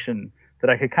information that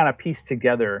I could kind of piece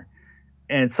together.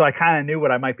 And so I kind of knew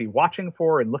what I might be watching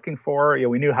for and looking for.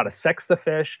 We knew how to sex the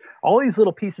fish. All these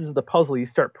little pieces of the puzzle you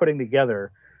start putting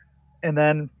together. And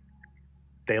then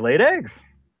they laid eggs.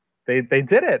 They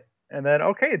did it. And then,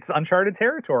 okay, it's uncharted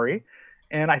territory.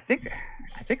 And I think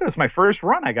it was my first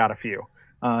run. I got a few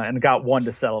and got one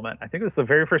to settlement. I think it was the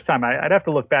very first time. I'd have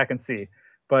to look back and see.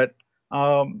 But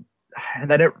and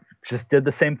then it just did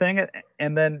the same thing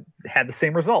and then had the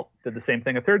same result. Did the same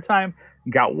thing a third time,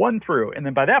 got one through. And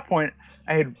then by that point,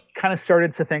 I had kind of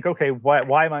started to think, okay,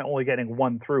 why am I only getting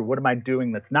one through? What am I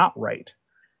doing that's not right?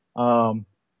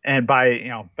 And by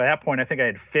that point, I think I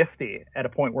had 50 at a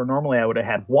point where normally I would have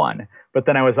had one. But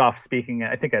then I was off speaking,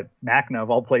 I think at MACNA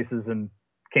of all places, and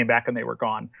came back and they were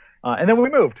gone. And then we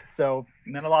moved. And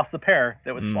then I lost the pair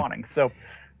that was spawning. So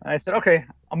I said, okay,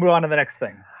 I'll move on to the next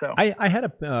thing. So I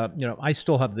had I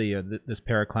still have this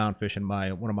pair of clownfish in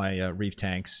one of my reef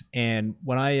tanks. And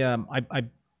when I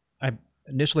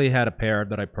initially had a pair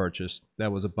that I purchased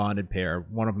that was a bonded pair.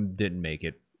 One of them didn't make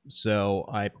it, so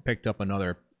I picked up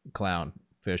another clownfish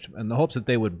in the hopes that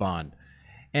they would bond.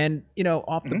 And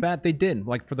off the bat, they didn't.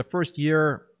 Like for the first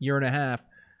year and a half,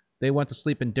 they went to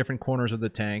sleep in different corners of the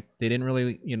tank. They didn't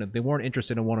really, they weren't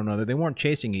interested in one another. They weren't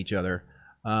chasing each other.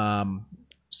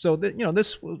 So that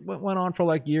this went on for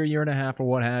like year and a half or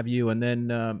what have you, and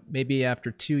then maybe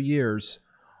after 2 years,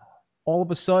 all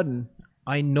of a sudden,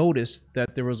 I noticed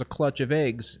that there was a clutch of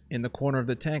eggs in the corner of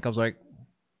the tank. I was like,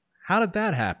 how did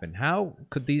that happen? How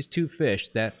could these two fish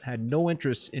that had no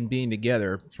interest in being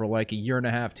together for like a year and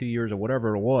a half, 2 years, or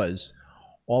whatever it was,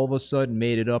 all of a sudden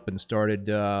made it up and started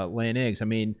laying eggs? I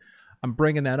mean, I'm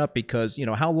bringing that up because,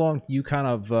 how long do you kind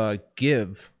of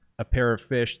give a pair of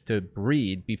fish to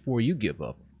breed before you give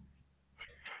up?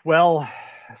 Well,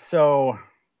 so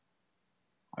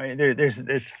I mean,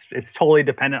 it's totally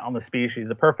dependent on the species.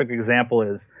 A perfect example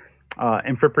is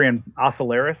Amphiprion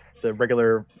ocellaris, the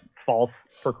regular false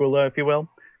percula, if you will,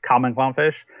 common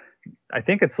clownfish. I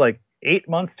think it's like 8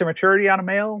 months to maturity on a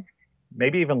male,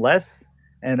 maybe even less,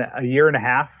 and a year and a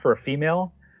half for a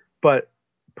female. But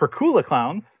percula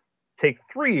clowns take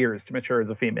 3 years to mature as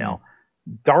a female.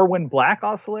 Darwin black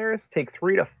ocellaris take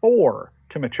 3 to 4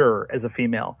 to mature as a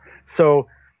female. So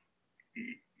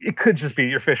it could just be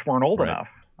your fish weren't old Right. enough.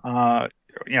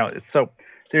 So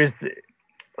there's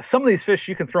some of these fish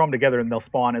you can throw them together and they'll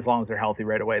spawn as long as they're healthy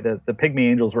right away. The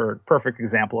pygmy angels were a perfect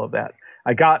example of that.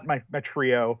 I got my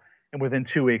trio, and within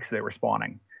 2 weeks they were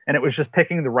spawning, and it was just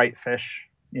picking the right fish.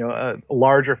 A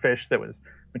larger fish that was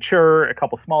mature, a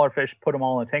couple smaller fish, put them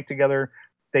all in a tank together.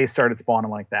 They started spawning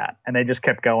like that, and they just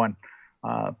kept going.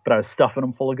 But I was stuffing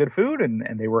them full of good food,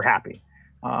 and they were happy.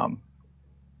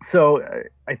 So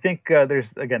I think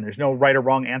there's no right or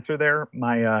wrong answer there.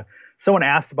 Someone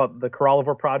asked about the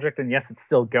Corallivore project, and yes, it's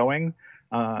still going.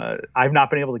 I've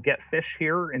not been able to get fish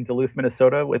here in Duluth,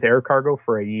 Minnesota, with air cargo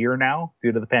for a year now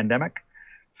due to the pandemic.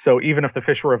 So even if the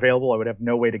fish were available, I would have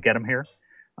no way to get them here,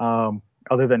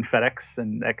 other than FedEx,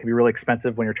 and that can be really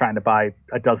expensive when you're trying to buy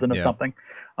a dozen of Yeah. something.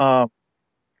 And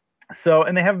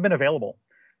they haven't been available.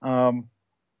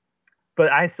 But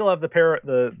I still have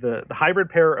the hybrid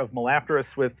pair of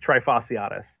Melapterus with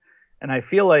Trifasciatus, and I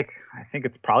think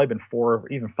it's probably been 4,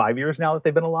 even 5 years now that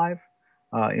they've been alive.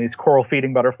 These coral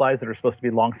feeding butterflies that are supposed to be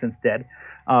long since dead.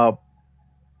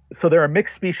 So they're a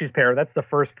mixed species pair. That's the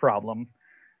first problem.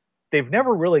 They've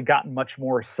never really gotten much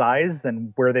more size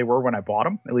than where they were when I bought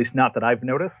them, at least not that I've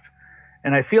noticed.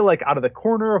 And I feel like out of the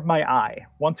corner of my eye,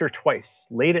 once or twice,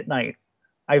 late at night,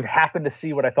 I've happened to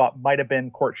see what I thought might have been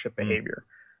courtship behavior.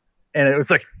 And it was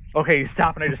like, okay, you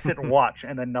stop and I just sit and watch,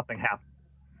 and then nothing happens.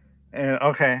 And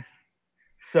okay,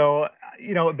 so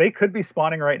they could be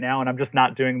spawning right now, and I'm just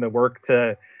not doing the work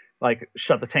to like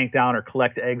shut the tank down or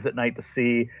collect eggs at night to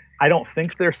see. I don't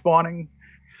think they're spawning,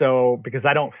 so because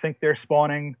I don't think they're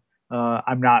spawning,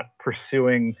 I'm not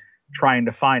pursuing trying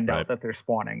to find Right. out that they're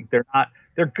spawning. They're not.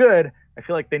 They're good. I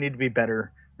feel like they need to be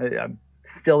better.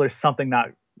 Still, there's something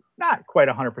not quite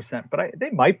 100%, but they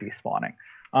might be spawning.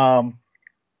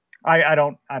 I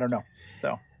don't know.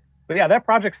 So, but yeah, that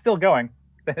project's still going.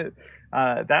 That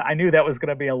I knew that was going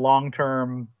to be a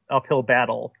long-term uphill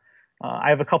battle. I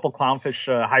have a couple clownfish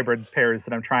hybrid pairs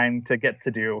that I'm trying to get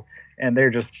to do, and they're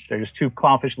just two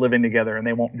clownfish living together, and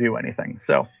they won't do anything.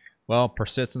 So, Well,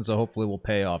 persistence hopefully will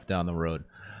pay off down the road.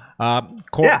 Yeah.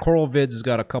 Coral Vids has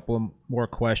got a couple of more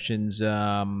questions.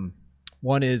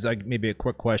 One is maybe a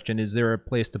quick question: is there a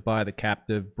place to buy the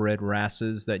captive bred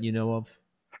wrasses that you know of?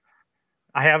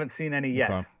 I haven't seen any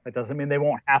yet. Okay. That doesn't mean they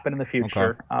won't happen in the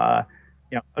future. A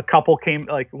couple came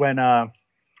like when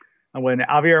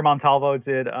Javier Montalvo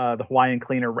did the Hawaiian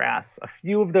cleaner wrasse. A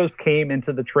few of those came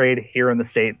into the trade here in the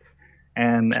States,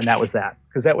 and that was that,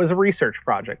 because that was a research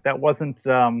project. That wasn't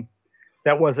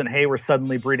hey, we're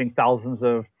suddenly breeding thousands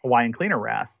of Hawaiian cleaner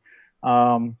wrasse.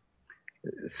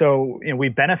 So we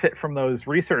benefit from those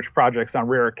research projects on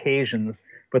rare occasions,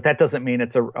 but that doesn't mean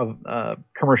it's a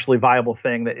commercially viable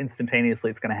thing that instantaneously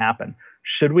it's going to happen.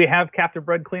 Should we have captive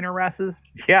bred cleaner wrasses?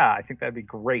 Yeah, I think that'd be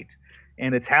great.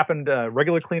 And it's happened.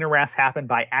 Regular cleaner wrasse happened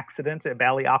by accident at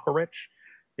Bally Aquaridge.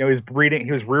 He was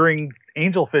rearing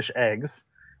angelfish eggs,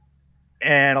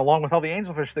 and along with all the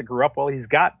angelfish that grew up, well, he's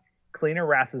got cleaner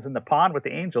wrasses in the pond with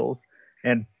the angels,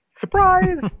 and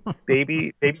surprise,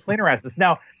 baby cleaner wrasses.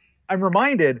 Now, I'm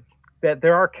reminded that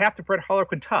there are captive bred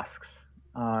harlequin tusks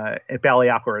at Bally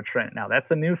Aquaridge right now. That's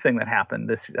a new thing that happened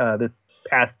this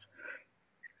past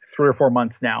 3 or 4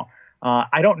 months now.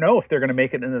 I don't know if they're going to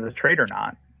make it into the trade or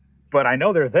not, but I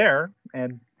know they're there,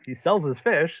 and he sells his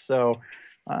fish, so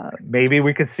maybe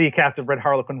we could see captive bred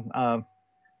harlequin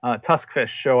tusk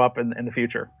fish show up in the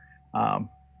future.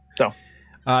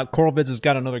 Coral Vids has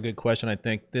got another good question. I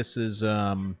think this is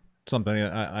something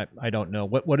I don't know.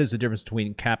 What is the difference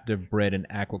between captive bred and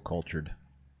aquacultured?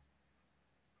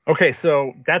 Okay,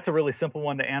 so that's a really simple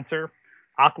one to answer.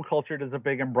 Aquacultured is a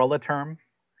big umbrella term.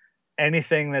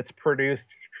 Anything that's produced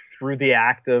through the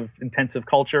act of intensive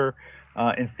culture,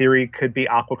 in theory, could be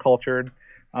aquacultured.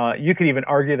 You could even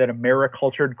argue that a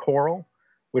maricultured coral,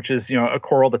 which is a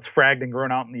coral that's fragged and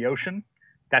grown out in the ocean,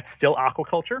 that's still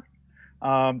aquaculture.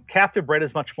 Captive bred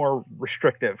is much more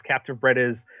restrictive. Captive bred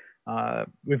is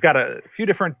we've got a few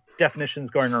different definitions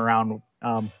going around,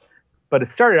 but it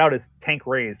started out as tank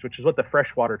raised, which is what the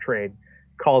freshwater trade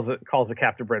calls a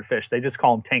captive bred fish. They just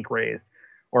call them tank raised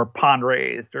or pond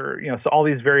raised, or so all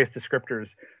these various descriptors.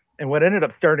 And what ended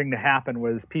up starting to happen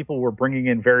was people were bringing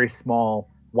in very small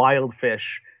wild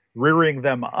fish, rearing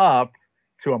them up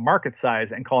to a market size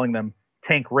and calling them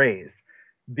tank raised.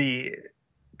 The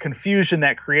confusion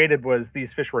that created was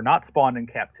these fish were not spawned in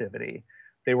captivity.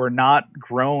 They were not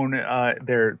grown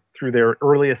through their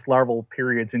earliest larval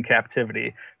periods in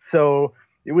captivity. So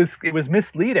it was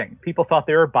misleading. People thought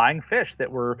they were buying fish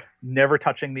that were never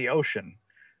touching the ocean.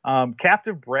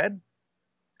 Captive bred,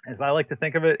 as I like to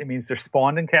think of it, it means they're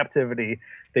spawned in captivity.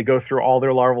 They go through all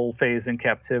their larval phase in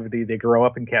captivity. They grow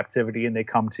up in captivity, and they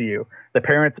come to you. The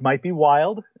parents might be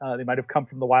wild. They might have come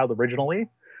from the wild originally,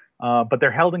 but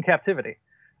they're held in captivity.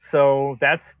 So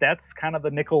that's kind of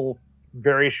the nickel,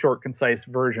 very short, concise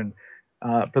version.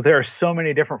 But there are so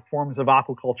many different forms of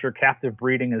aquaculture. Captive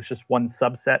breeding is just one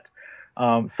subset.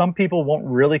 Some people won't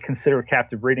really consider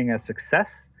captive breeding a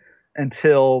success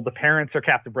until the parents are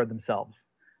captive bred themselves.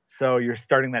 So you're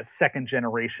starting that second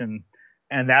generation,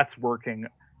 and that's working.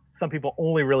 Some people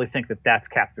only really think that that's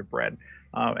captive bred.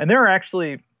 And there are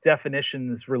actually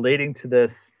definitions relating to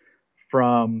this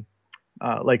from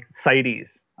like CITES,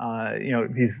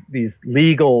 these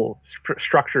legal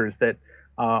structures that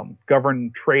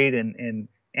govern trade in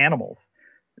animals.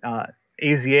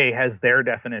 AZA has their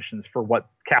definitions for what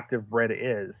captive bred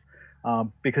is,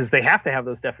 because they have to have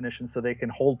those definitions so they can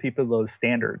hold people to those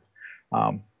standards.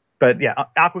 But yeah,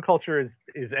 aquaculture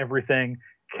is everything.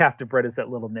 Captive bred is that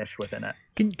little niche within it.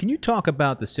 Can you talk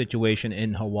about the situation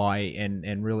in Hawaii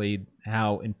and really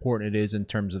how important it is in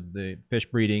terms of the fish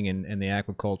breeding and the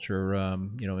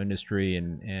aquaculture industry,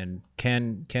 and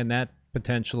can that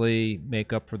potentially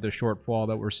make up for the shortfall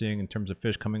that we're seeing in terms of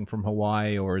fish coming from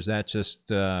Hawaii, or is that just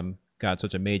got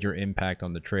such a major impact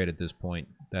on the trade at this point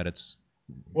that it's...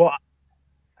 Well,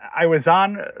 I was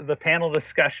on the panel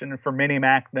discussion for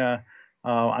Minimacna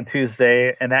on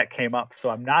Tuesday, and that came up. So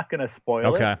I'm not going to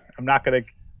spoil it. I'm not going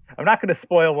to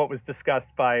spoil what was discussed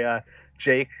by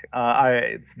Jake.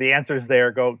 The answer's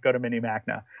there. Go to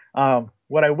Minimacna.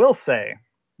 What I will say,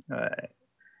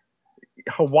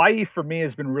 Hawaii for me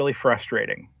has been really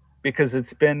frustrating because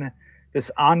it's been this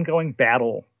ongoing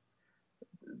battle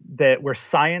where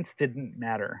science didn't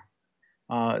matter.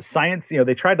 Science,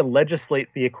 they tried to legislate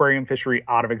the aquarium fishery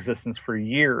out of existence for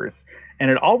years, and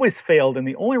it always failed. And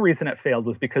the only reason it failed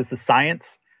was because the science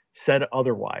said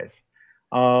otherwise.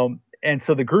 And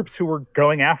so the groups who were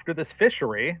going after this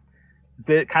fishery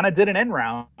kind of did an end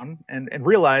round and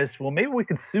realized, well, maybe we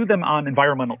could sue them on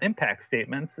environmental impact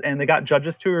statements, and they got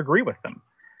judges to agree with them.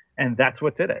 And that's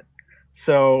what did it.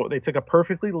 So they took a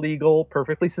perfectly legal,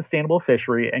 perfectly sustainable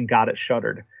fishery and got it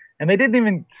shuttered. And they didn't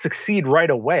even succeed right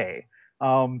away.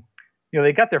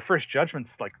 They got their first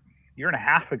judgments like a year and a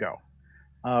half ago,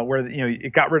 where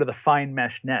it got rid of the fine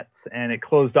mesh nets and it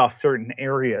closed off certain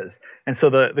areas. And so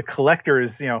the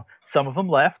collectors, some of them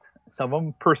left, some of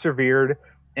them persevered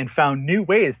and found new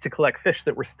ways to collect fish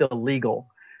that were still legal.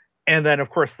 And then, of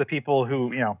course, the people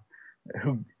who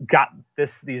got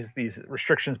these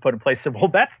restrictions put in place said, well,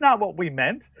 that's not what we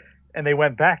meant. And they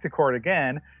went back to court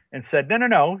again and said,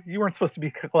 no, you weren't supposed to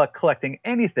be collecting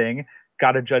anything.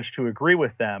 Got a judge to agree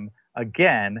with them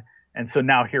again. And so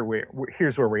now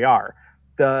here's where we are.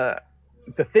 The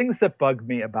things that bug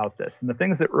me about this and the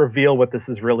things that reveal what this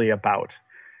is really about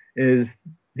is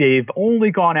they've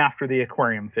only gone after the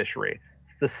aquarium fishery.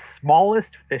 It's the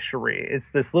smallest fishery. It's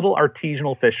this little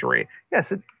artisanal fishery.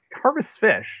 Yes, it harvests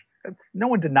fish. No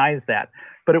one denies that.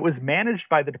 But it was managed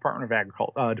by the Department of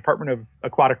Agriculture, Department of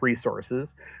Aquatic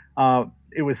Resources.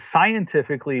 It was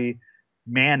scientifically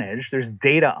managed. There's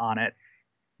data on it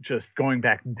just going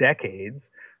back decades.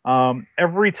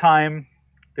 Every time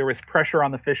there was pressure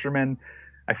on the fishermen,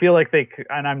 I feel like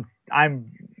and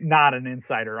I'm not an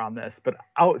insider on this, but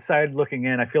outside looking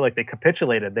in, I feel like they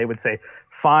capitulated. They would say,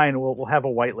 fine, we'll have a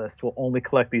whitelist. We'll only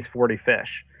collect these 40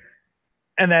 fish.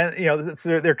 And then,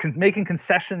 so they're making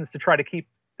concessions to try to keep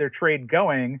their trade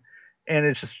going. And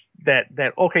it's just that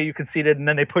okay, you conceded, and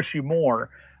then they push you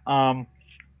more. But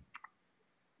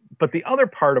the other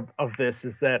part of this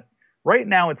is that right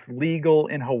now it's legal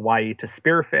in Hawaii to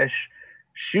spearfish,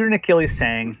 shoot an Achilles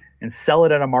tang, and sell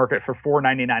it at a market for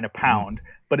 $4.99 a pound.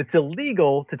 But it's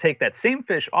illegal to take that same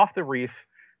fish off the reef,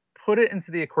 put it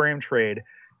into the aquarium trade,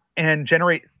 and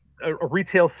generate a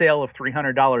retail sale of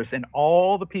 $300 and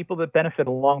all the people that benefit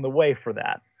along the way for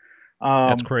that.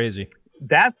 That's Um, crazy.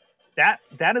 that's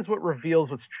that is what reveals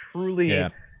what's truly Yeah.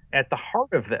 at the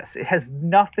heart of this. It has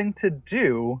nothing to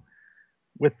do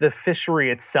with the fishery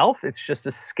itself. It's just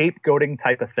a scapegoating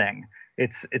type of thing.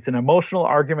 It's an emotional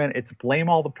argument. It's blame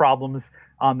all the problems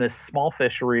on this small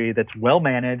fishery that's well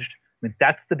managed. I mean,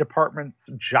 that's the department's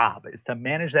job, is to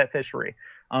manage that fishery.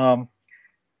 Um,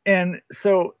 and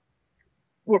so,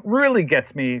 what really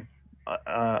gets me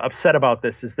upset about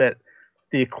this is that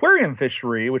the aquarium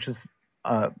fishery, which is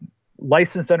uh,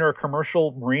 licensed under a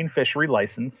commercial marine fishery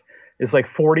license, is like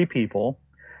 40 people,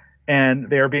 and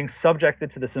they are being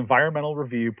subjected to this environmental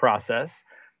review process.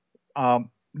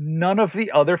 None of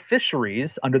the other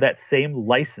fisheries under that same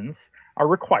license are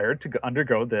required to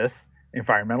undergo this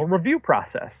environmental review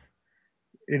process.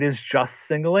 It is just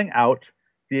singling out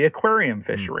the aquarium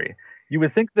fishery. Mm. You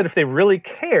would think that if they really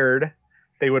cared,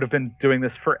 they would have been doing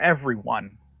this for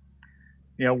everyone.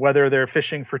 You know, whether they're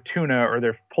fishing for tuna or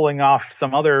they're pulling off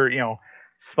some other,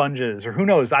 sponges, or who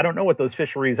knows. I don't know what those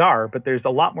fisheries are, but there's a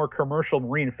lot more commercial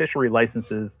marine fishery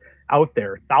licenses out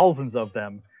there, thousands of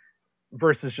them,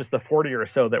 versus just the 40 or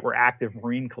so that were active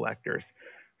marine collectors.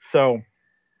 So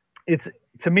it's,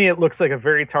 to me, it looks like a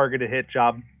very targeted hit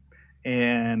job.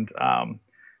 And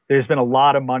there's been a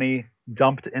lot of money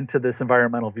dumped into this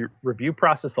environmental review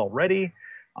process already.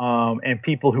 And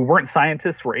people who weren't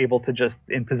scientists were able to just,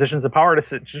 in positions of power,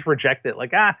 to just reject it.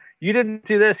 Like, you didn't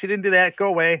do this, you didn't do that, go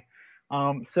away.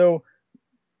 So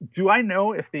do I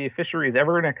know if the fishery is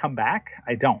ever going to come back?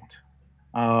 I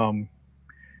don't.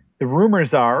 The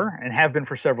rumors are, and have been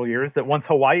for several years, that once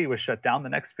Hawaii was shut down, the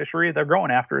next fishery they're going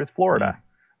after is Florida.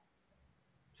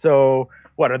 So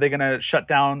what, are they going to shut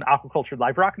down aquaculture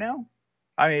live rock now?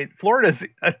 I mean, Florida's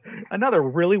another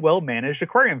really well-managed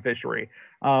aquarium fishery.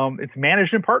 It's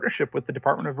managed in partnership with the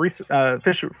Department of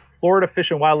Florida Fish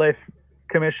and Wildlife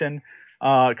Commission,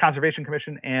 Conservation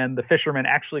Commission, and the fishermen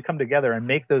actually come together and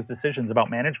make those decisions about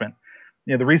management.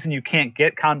 You know, the reason you can't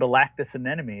get Condylactis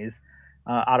anemones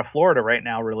out of Florida right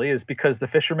now really is because the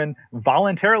fishermen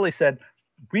voluntarily said,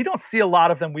 we don't see a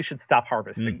lot of them, we should stop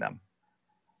harvesting them.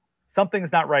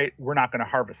 Something's not right, we're not going to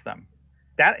harvest them.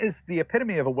 That is the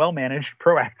epitome of a well-managed,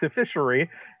 proactive fishery,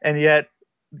 and yet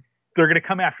they're going to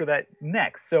come after that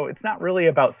next. So it's not really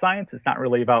about science, it's not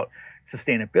really about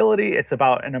sustainability, it's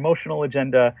about an emotional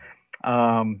agenda,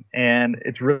 and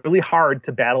it's really hard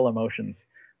to battle emotions,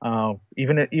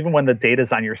 even when the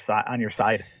data's on your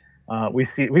side.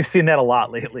 We've seen that a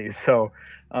lot lately. So,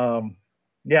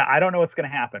 yeah, I don't know what's going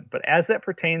to happen. But as that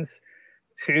pertains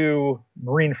to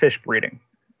marine fish breeding,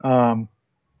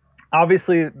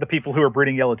 obviously the people who are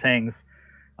breeding yellow tangs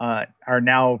are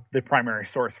now the primary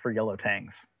source for yellow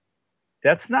tangs.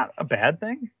 That's not a bad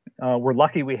thing. We're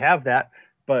lucky we have that,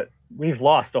 but we've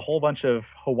lost a whole bunch of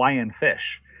Hawaiian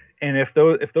fish. And if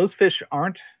those fish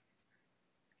aren't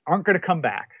going to come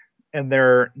back, and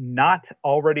they're not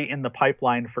already in the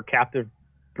pipeline for captive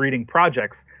breeding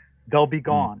projects, they'll be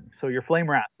gone. So your flame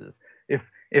wrasses,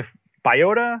 if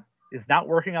biota is not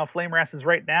working on flame wrasses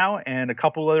right now, and a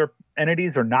couple other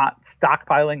entities are not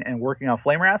stockpiling and working on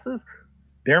flame wrasses,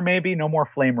 there may be no more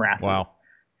flame wrasses. Wow.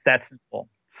 It's that simple.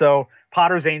 So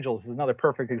Potter's Angels is another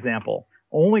perfect example,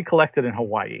 only collected in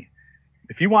Hawaii.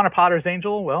 If you want a Potter's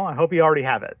Angel, well, I hope you already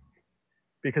have it.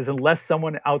 Because unless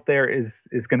someone out there is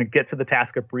going to get to the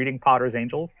task of breeding Potter's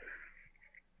Angels,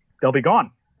 they'll be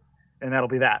gone. And that'll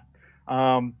be that.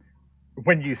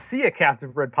 When you see a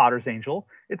captive bred Potter's Angel,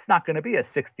 it's not going to be a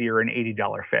 $60 or an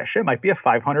 $80 fish. It might be a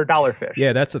 $500 fish.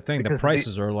 Yeah, that's the thing. The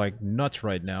prices are like nuts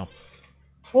right now.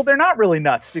 Well, they're not really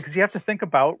nuts, because you have to think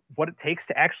about what it takes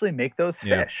to actually make those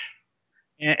fish,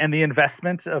 and the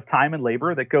investment of time and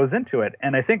labor that goes into it.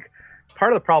 And I think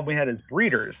part of the problem we had as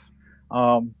breeders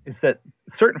is that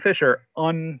certain fish are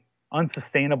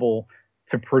unsustainable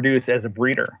to produce as a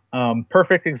breeder.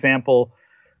 Perfect example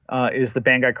is the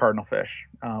Banggai cardinalfish.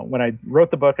 When I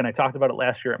wrote the book, and I talked about it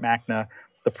last year at MACNA,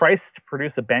 the price to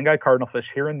produce a Banggai cardinalfish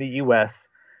here in the U.S.,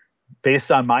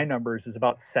 based on my numbers, is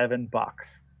about $7.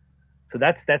 So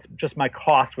that's just my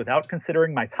cost without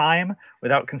considering my time,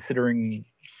 without considering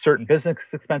certain business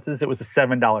expenses. It was a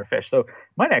 $7 fish. So it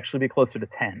might actually be closer to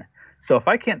 10. So if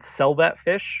I can't sell that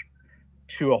fish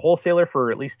to a wholesaler for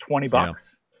at least $20,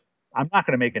 I'm not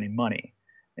going to make any money.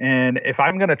 And if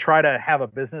I'm going to try to have a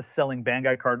business selling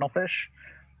Banggai cardinalfish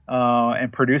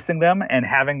and producing them and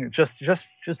having just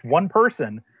one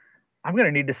person, I'm going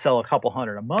to need to sell a couple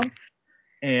hundred a month,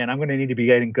 and I'm going to need to be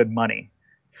getting good money.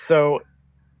 So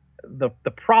the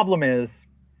problem is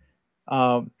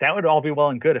that would all be well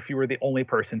and good if you were the only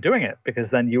person doing it, because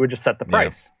then you would just set the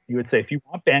price. You would say, if you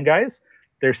want Banggais,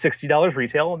 They're $60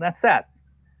 retail, and that's that.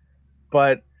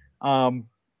 But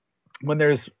when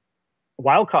there's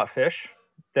wild caught fish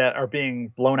that are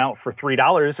being blown out for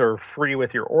 $3 or free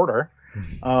with your order,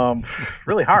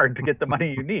 really hard to get the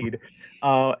money you need.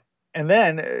 And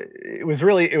then it was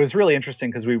really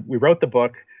interesting because we wrote the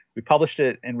book, we published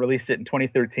it and released it in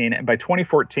 2013, and by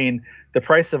 2014, the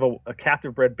price of a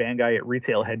captive bred Banggai at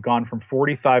retail had gone from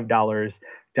 $45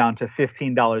 down to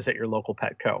 $15 at your local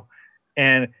Petco.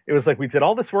 And it was like we did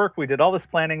all this work, we did all this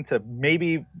planning to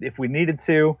maybe, if we needed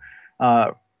to,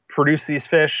 produce these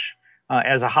fish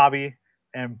as a hobby,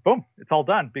 and boom, it's all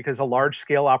done because a large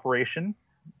scale operation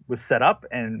was set up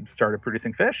and started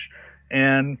producing fish.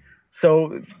 And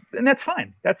so, and that's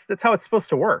fine. That's how it's supposed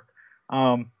to work.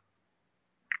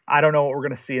 I don't know what we're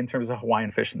going to see in terms of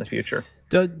Hawaiian fish in the future.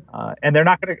 And they're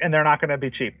not going to be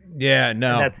cheap. Yeah,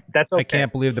 no, and that's okay. I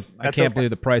can't believe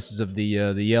the prices of the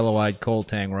yellow-eyed coal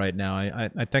tang right now.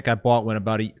 I think I bought one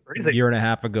about a year and a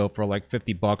half ago for like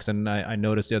 $50, and I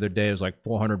noticed the other day it was like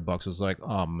 $400. It was like,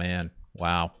 oh man,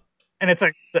 wow. And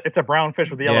it's a brown fish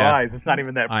with yellow eyes. It's not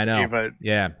even that pretty, I know. But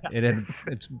yeah,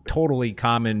 it's totally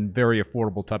common, very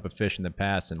affordable type of fish in the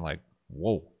past, and like,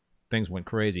 whoa, things went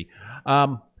crazy.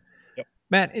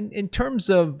 Matt, in terms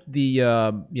of the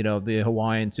the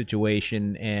Hawaiian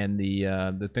situation and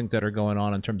the things that are going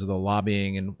on in terms of the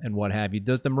lobbying and what have you,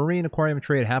 does the marine aquarium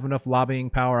trade have enough lobbying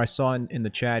power? I saw in the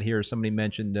chat here somebody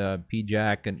mentioned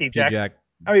PJAC and PJAC.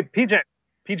 I mean,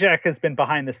 PJAC has been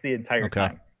behind this the entire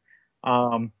time.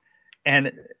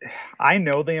 And I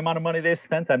know the amount of money they've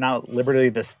spent. I'm not at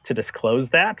liberty to disclose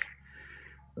that.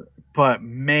 But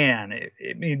man,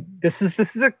 I mean, this is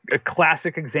a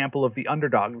classic example of the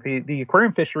underdog. The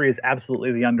aquarium fishery is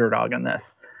absolutely the underdog in this.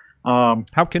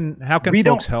 How can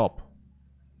folks help?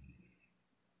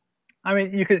 I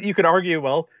mean, you could argue,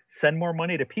 well, send more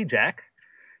money to PJAC,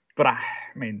 but I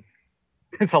mean,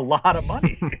 it's a lot of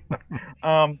money.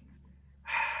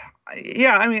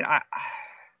 Yeah, I mean,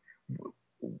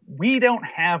 we don't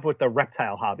have what the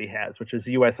reptile hobby has, which is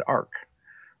USARK.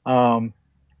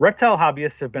 Reptile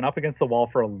hobbyists have been up against the wall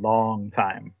for a long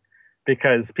time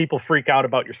because people freak out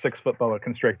about your 6-foot boa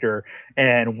constrictor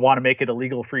and want to make it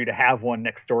illegal for you to have one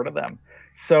next door to them.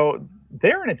 So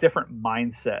they're in a different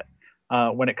mindset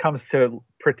when it comes to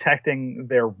protecting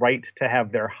their right to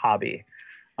have their hobby.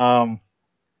 So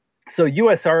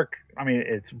USARK, I mean,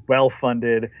 it's well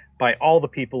funded by all the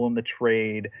people in the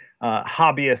trade.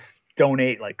 Hobbyists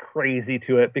donate like crazy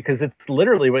to it because it's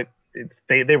literally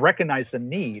they recognize the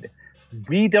need.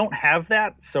 We don't have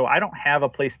that, so I don't have a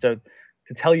place to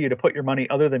tell you to put your money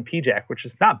other than PJAC, which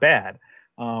is not bad.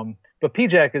 But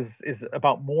PJAC is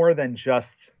about more than just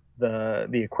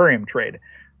the aquarium trade.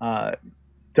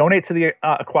 Donate to the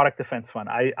Aquatic Defense Fund.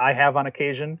 I have on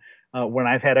occasion when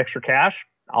I've had extra cash,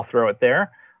 I'll throw it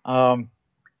there.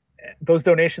 Those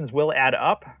donations will add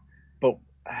up, but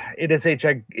it is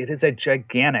a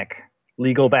gigantic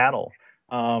legal battle,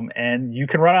 and you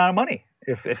can run out of money.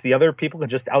 If the other people can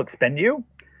just outspend you,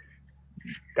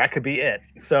 that could be it.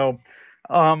 So,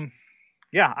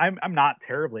 yeah, I'm not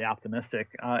terribly optimistic.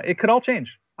 It could all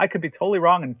change. I could be totally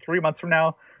wrong. And 3 months from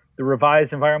now, the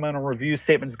revised environmental review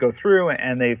statements go through,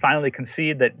 and they finally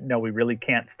concede that no, we really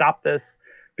can't stop this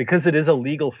because it is a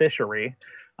legal fishery.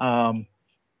 And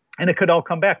it could all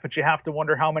come back, but you have to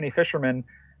wonder how many fishermen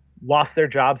lost their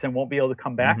jobs and won't be able to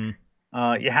come back.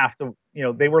 You have to,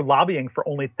 they were lobbying for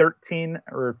only 13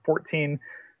 or 14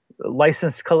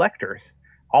 licensed collectors.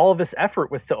 All of this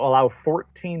effort was to allow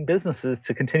 14 businesses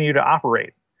to continue to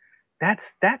operate. That's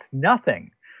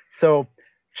nothing. So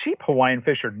cheap Hawaiian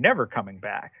fish are never coming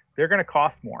back. They're going to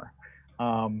cost more.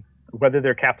 Whether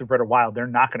they're captive bred or wild, they're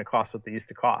not going to cost what they used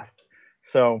to cost.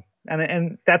 So,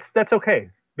 and that's okay.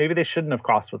 Maybe they shouldn't have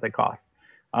cost what they cost.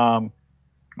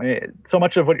 So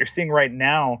much of what you're seeing right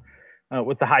now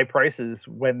with the high prices,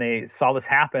 when they saw this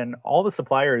happen, all the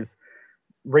suppliers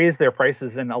raised their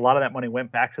prices, and a lot of that money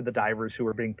went back to the divers who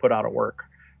were being put out of work.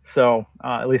 So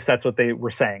at least that's what they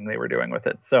were saying they were doing with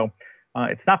it. So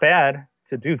it's not bad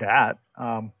to do that.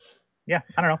 Yeah,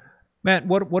 I don't know. Matt,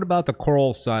 what about the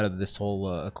coral side of this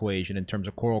whole equation in terms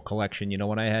of coral collection?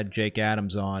 When I had Jake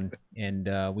Adams on, and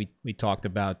we talked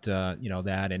about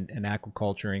that and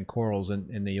aquaculture and corals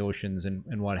in the oceans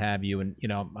and what have you. And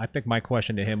I think my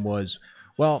question to him was,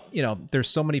 well, there's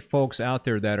so many folks out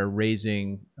there that are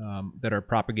raising that are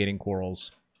propagating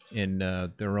corals in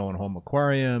their own home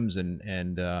aquariums,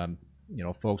 and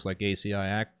folks like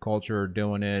ACI Aquaculture are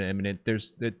doing it. I mean,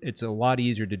 it's a lot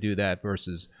easier to do that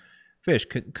versus fish.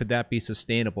 Could that be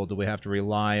sustainable? Do we have to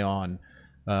rely on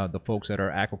the folks that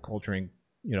are aquaculturing,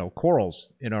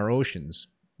 corals in our oceans?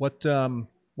 What are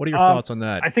your thoughts on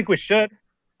that? I think we should.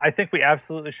 I think we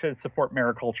absolutely should support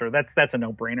mariculture. That's a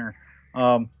no-brainer.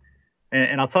 Um,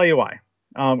 and I'll tell you why.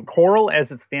 Coral,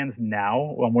 as it stands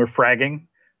now, when we're fragging,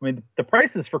 I mean, the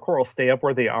prices for coral stay up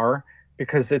where they are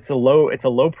because it's a low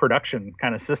production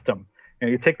kind of system.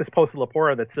 You take this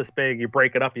Poecilophora that's this big, you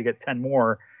break it up, you get 10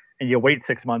 more, and you wait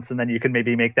 6 months, and then you can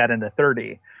maybe make that into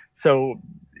 30. So,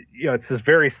 it's this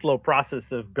very slow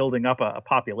process of building up a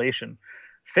population.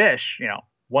 Fish,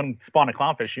 one spawn of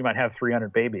clownfish, you might have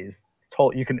 300 babies.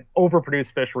 You can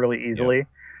overproduce fish really easily.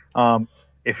 Um,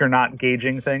 if you're not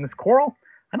gauging things. Coral,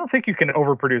 I don't think you can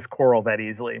overproduce coral that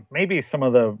easily. Maybe some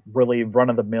of the really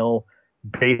run-of-the-mill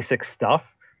basic stuff,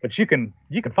 but you can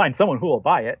find someone who will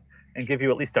buy it and give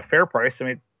you at least a fair price. I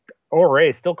mean,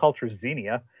 ORA still cultures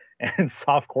xenia and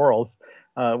soft corals.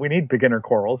 We need beginner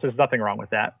corals. There's nothing wrong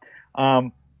with that.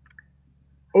 Um,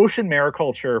 Ocean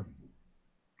mariculture,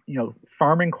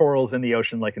 farming corals in the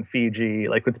ocean, like in Fiji,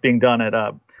 like what's being done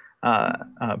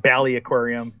at Bali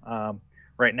Aquarium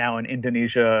right now in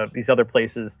Indonesia, these other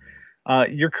places,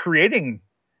 you're creating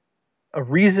a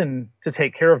reason to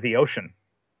take care of the ocean.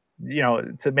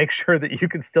 To make sure that you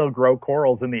can still grow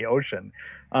corals in the ocean.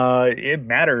 It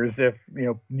matters if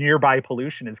nearby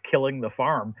pollution is killing the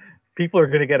farm. People are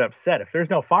going to get upset. If there's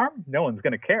no farm, no one's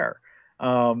going to care.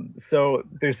 So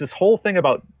there's this whole thing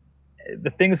about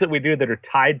the things that we do that are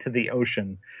tied to the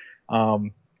ocean.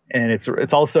 And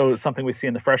it's also something we see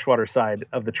in the freshwater side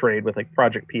of the trade with like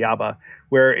Project Piaba,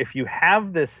 where if you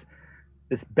have this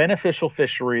beneficial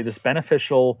fishery, this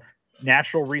beneficial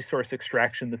natural resource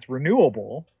extraction that's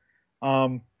renewable,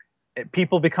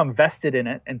 people become vested in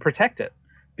it and protect it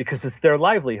because it's their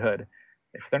livelihood.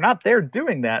 If they're not there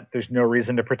doing that, there's no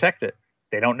reason to protect it.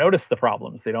 They don't notice the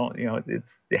problems. They don't, it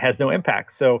has no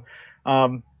impact. So,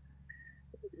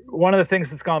 one of the things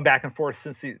that's gone back and forth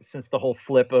since the whole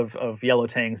flip of yellow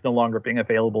tangs no longer being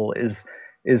available is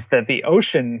that the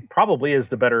ocean probably is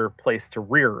the better place to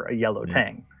rear a yellow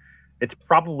tang. It's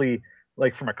probably,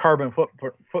 like, from a carbon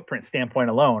footprint standpoint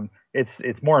alone,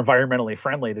 it's more environmentally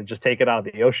friendly to just take it out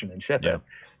of the ocean and ship it.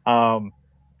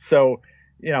 So,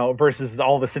 versus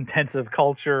all this intensive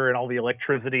culture and all the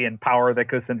electricity and power that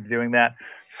goes into doing that.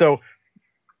 So,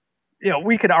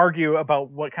 we could argue about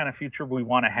what kind of future we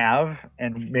want to have,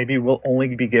 and maybe we'll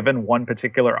only be given one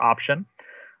particular option.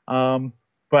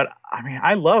 But I mean,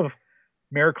 I love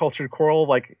maricultured coral.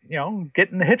 Like,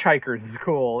 getting the hitchhikers is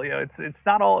cool. It's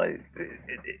not all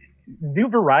new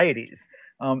varieties.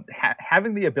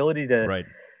 Having the ability to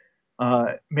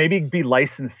maybe be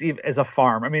licensed as a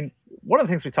farm. I mean, one of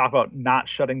the things we talk about not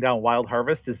shutting down wild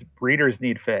harvest is breeders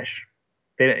need fish.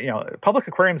 Public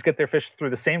aquariums get their fish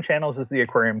through the same channels as the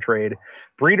aquarium trade.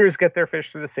 Breeders get their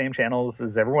fish through the same channels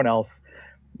as everyone else.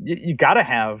 You got to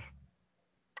have.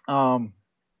 I'll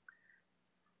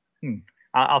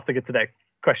have to get to that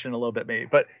question a little bit, maybe,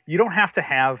 but you don't have to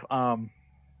have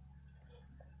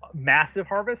massive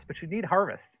harvest, but you need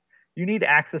harvest. You need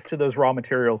access to those raw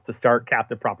materials to start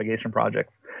captive propagation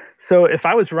projects. So if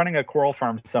I was running a coral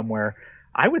farm somewhere,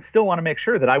 I would still want to make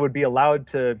sure that I would be allowed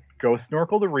to go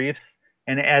snorkel the reefs.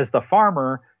 And as the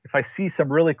farmer, if I see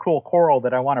some really cool coral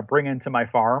that I want to bring into my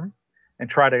farm and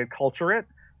try to culture it,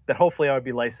 that hopefully I would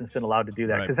be licensed and allowed to do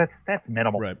that, because that's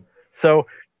minimal. Right. So,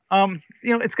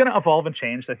 it's going to evolve and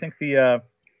change. I think the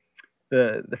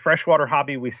freshwater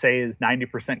hobby, we say, is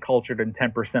 90% cultured and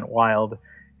 10% wild.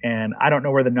 And I don't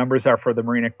know where the numbers are for the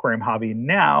marine aquarium hobby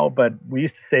now, but we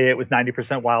used to say it was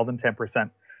 90% wild and 10%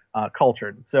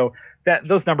 cultured. So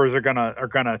those numbers are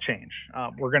gonna change.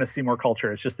 We're gonna see more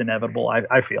culture. It's just inevitable.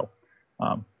 I feel.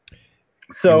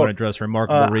 So I want to address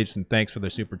Remarkable Reefs, and thanks for the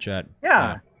super chat.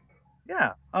 Yeah.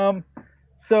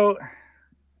 So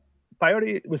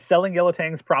Biota was selling yellow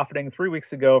tangs, profiting 3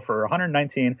 weeks ago for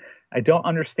 119. I don't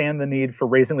understand the need for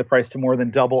raising the price to more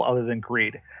than double, other than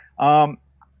greed.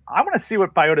 I want to see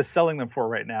what Biota is selling them for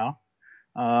right now,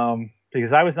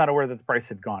 because I was not aware that the price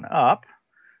had gone up.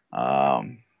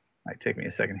 Might take me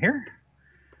a second here.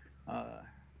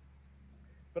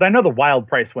 But I know the wild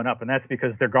price went up, and that's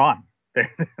because they're gone.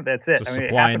 That's it. It's a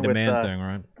supply and demand thing,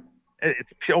 right?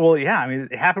 I mean,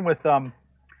 it happened with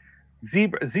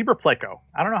zebra pleco.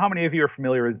 I don't know how many of you are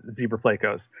familiar with zebra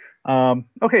plecos.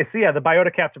 Okay, so yeah, the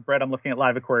Biota captive bred, I'm looking at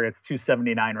Live Aquaria. It's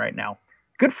 $279 right now.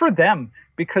 Good for them,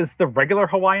 because the regular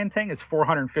Hawaiian tang is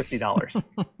 $450.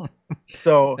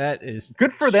 So that is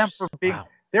good for them for being. Wow.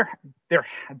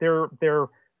 They're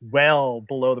well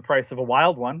below the price of a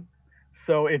wild one.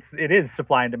 So it is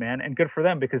supply and demand, and good for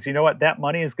them, because you know what? That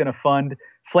money is going to fund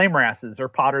flame wrasses or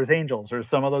Potter's Angels or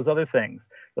some of those other things,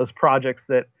 those projects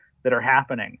that are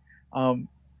happening.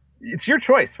 It's your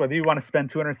choice whether you want to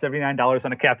spend $279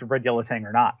 on a captive bred yellow tang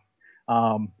or not.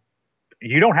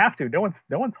 You don't have to. No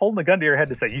one's holding a gun to your head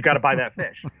to say you got to buy that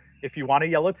fish. If you want a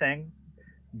yellow tang,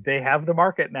 they have the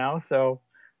market now. So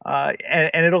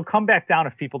and it'll come back down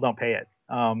if people don't pay it.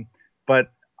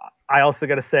 But I also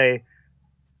got to say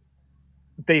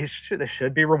they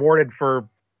should be rewarded for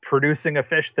producing a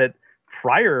fish that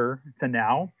prior to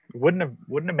now wouldn't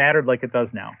have mattered like it does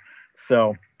now.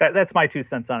 So that's my 2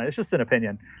 cents on it. It's just an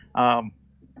opinion. Um,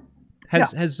 yeah,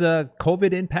 Has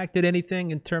COVID impacted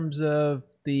anything in terms of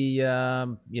the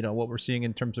what we're seeing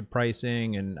in terms of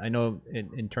pricing? And I know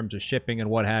in terms of shipping and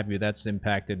what have you, that's been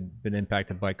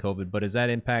impacted by COVID. But has that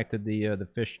impacted the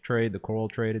fish trade, the coral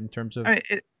trade in terms of? I mean,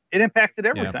 it impacted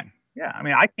Yeah, everything. Yeah, I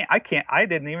mean, I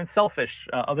didn't even sell fish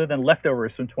other than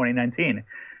leftovers from 2019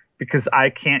 because I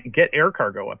can't get air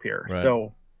cargo up here. right.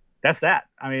 So that's that.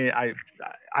 I mean,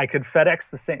 I could FedEx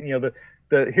the same.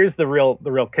 The here's the real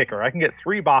kicker. I can get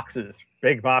 3 boxes,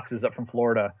 big boxes up from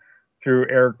Florida through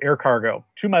air cargo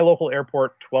to my local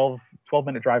airport, 12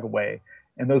 minute drive away.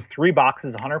 And those 3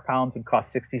 boxes, 100 pounds, would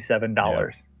cost Yeah.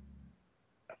 $67.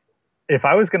 If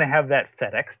I was going to have that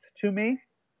FedExed to me,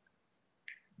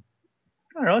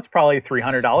 I don't know, it's probably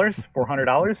 $300,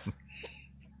 $400.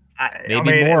 I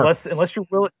Maybe mean, more. unless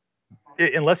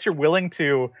you're willing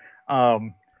to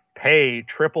pay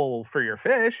triple for your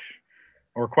fish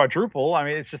or quadruple, I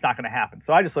mean, it's just not going to happen.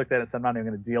 So I just looked at it and said, I'm not even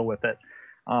going to deal with it.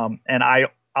 And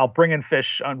I'll bring in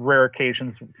fish on rare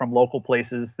occasions from local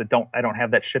places that I don't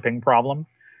have that shipping problem.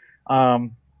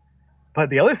 Um, but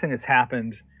the other thing that's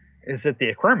happened is that the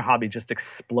aquarium hobby just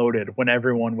exploded when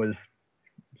everyone was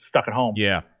stuck at home,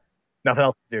 Yeah. nothing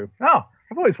else to do. Oh,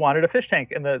 I've always wanted a fish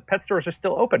tank, and the pet stores are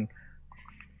still open.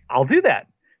 I'll do that.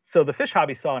 So the fish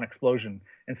hobby saw an explosion,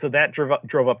 and so that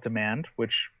drove up demand,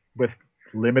 which with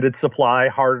limited supply,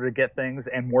 harder to get things,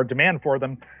 and more demand for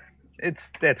them,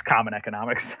 it's common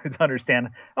economics to understand.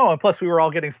 Oh, and plus we were all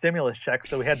getting stimulus checks,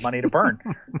 so we had money to burn.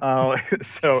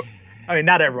 So, I mean,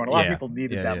 not everyone. A lot of Yeah. people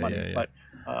needed Yeah. that Yeah. money, Yeah. Yeah.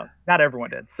 but not everyone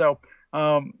did. So,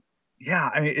 yeah,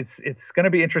 I mean, it's going to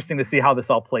be interesting to see how this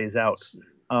all plays out. S-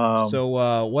 Um,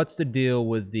 So, what's the deal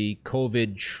with the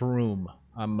COVID shroom?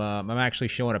 I'm actually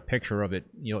showing a picture of it.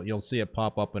 You'll see it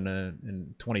pop up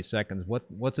in 20 seconds.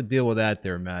 What's the deal with that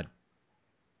there, Matt?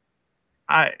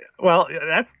 I well,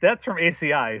 that's from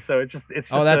ACI, so it's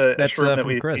Oh, just a that's shroom that from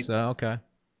we Chris. Okay.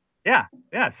 yeah,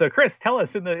 yeah. So Chris, tell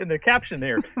us in the caption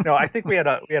there. No, I think we had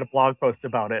a blog post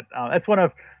about it. That's one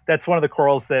of the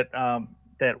corals that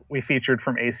we featured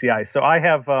from ACI. So I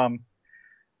have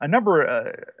a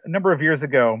number of years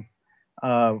ago,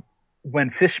 uh, when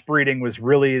fish breeding was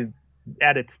really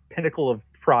at its pinnacle of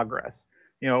progress.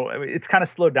 It's kind of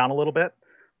slowed down a little bit,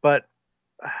 but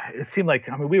it seemed like,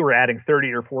 I mean, we were adding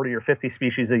 30 or 40 or 50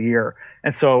 species a year,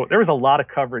 and so there was a lot of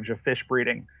coverage of fish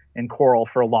breeding in coral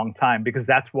for a long time because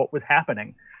that's what was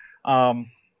happening.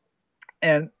 Um,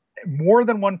 and more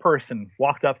than one person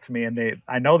walked up to me, and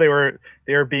I know they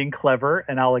were being clever,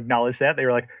 and I'll acknowledge that. They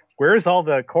were like, "Where's all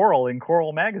the coral in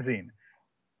Coral Magazine?"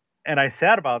 And I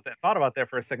thought about that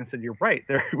for a second, and said, "You're right.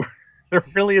 There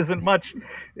really isn't much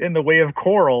in the way of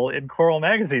coral in Coral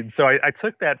Magazine." So I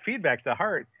took that feedback to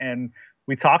heart, and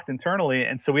we talked internally,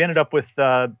 and so we ended up with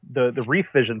the Reef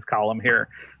Visions column here.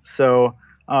 So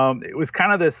it was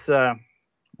kind of this.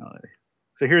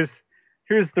 So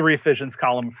here's the Reef Visions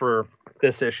column for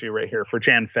this issue right here for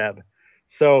Jan Feb.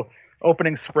 So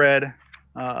opening spread.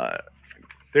 Uh,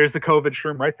 there's the COVID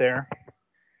shroom right there.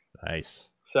 Nice.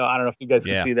 So I don't know if you guys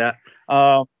can Yeah. see that.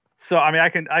 So I mean,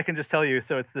 I can just tell you.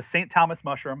 So it's the St. Thomas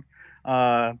mushroom.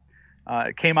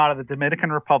 It came out of the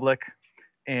Dominican Republic,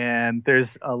 and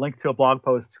there's a link to a blog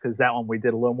post because that one we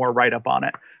did a little more write up on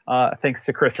it, thanks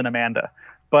to Chris and Amanda.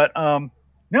 But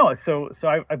no, so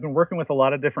I've been working with a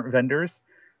lot of different vendors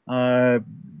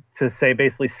to say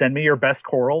basically send me your best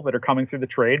coral that are coming through the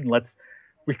trade, and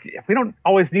we don't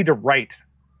always need to write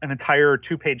an entire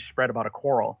 2-page spread about a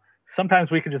coral.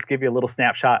 Sometimes we can just give you a little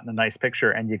snapshot and a nice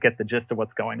picture, and you get the gist of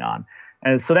what's going on.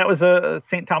 And so that was a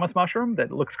St. Thomas mushroom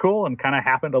that looks cool and kind of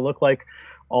happened to look like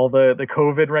all the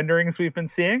COVID renderings we've been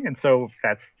seeing. And so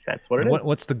that's what it And is.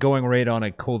 what's the going rate on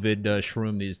a COVID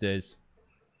shroom these days?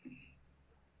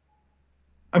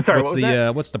 I'm sorry, what was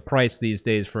that? What's the price these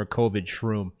days for a COVID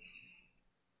shroom?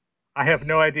 I have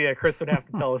no idea. Chris would have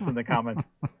to tell us in the comments.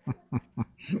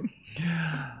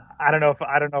 I don't know if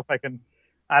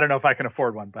I can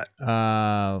afford one, but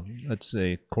Let's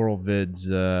see. Coral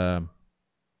Vids.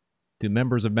 Do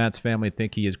members of Matt's family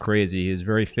think he is crazy? He is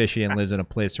very fishy and lives in a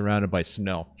place surrounded by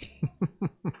snow.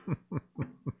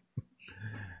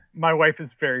 my wife is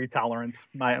very tolerant.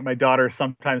 My daughter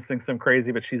sometimes thinks I'm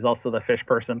crazy, but she's also the fish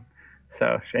person.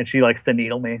 So, and she likes to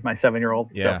needle me, my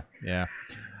 7-year-old. Yeah, So yeah.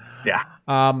 yeah.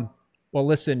 Um, Well,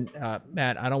 listen,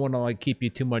 Matt, I don't want to like keep you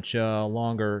too much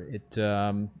longer.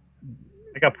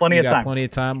 I got plenty You of got time. plenty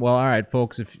of time. Well, all right,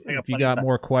 folks. I got If you plenty of got time.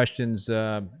 more questions,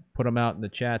 put them out in the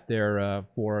chat there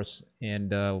for us,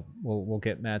 and we'll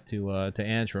get Matt to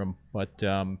answer them. But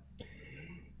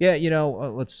yeah,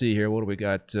 let's see here. What do we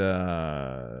got?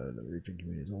 The reefing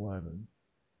community is alive.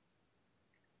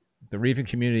 The reefing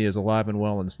community is alive and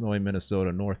well in snowy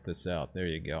Minnesota, north to south. There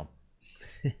you go.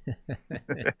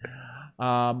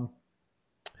 um,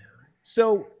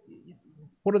 so,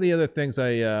 one of the other things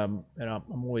I'm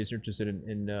always interested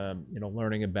in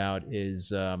learning about is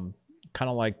kind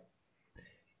of like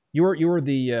you were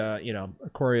the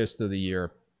aquarist of the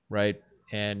year, right?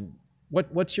 And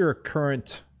what's your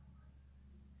current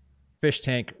fish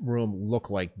tank room look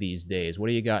like these days? What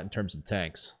do you got in terms of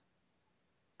tanks?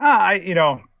 I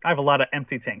have a lot of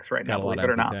empty tanks right Got now, a lot believe of it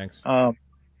or empty not. tanks.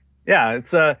 Yeah,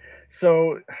 it's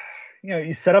so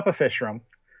you set up a fish room,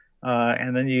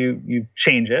 and then you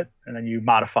change it, and then you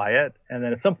modify it, and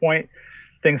then at some point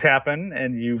things happen,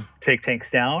 and you take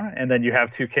tanks down, and then you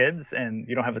have two kids, and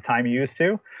you don't have the time you used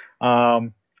to.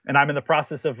 And I'm in the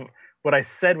process of what I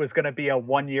said was going to be a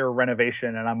 1 year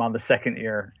renovation, and I'm on the second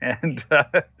year. And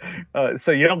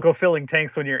so you don't go filling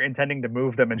tanks when you're intending to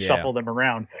move them and Yeah. shuffle them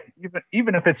around,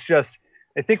 even if it's just.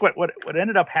 I think what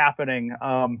ended up happening,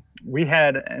 we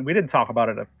had, and we didn't talk about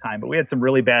it at the time, but we had some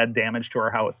really bad damage to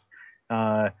our house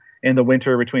uh, in the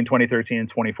winter between 2013 and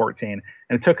 2014,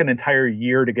 and it took an entire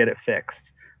year to get it fixed.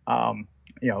 Um,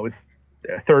 it was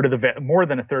more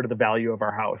than a third of the value of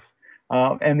our house,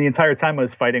 and the entire time I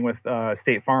was fighting with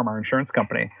State Farm, our insurance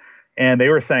company, and they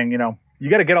were saying, you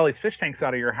got to get all these fish tanks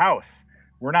out of your house.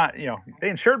 We're not, they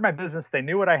insured my business. They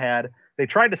knew what I had. They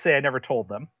tried to say I never told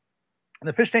them. And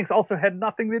the fish tanks also had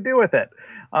nothing to do with it.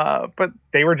 But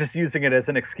they were just using it as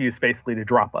an excuse basically to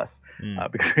drop us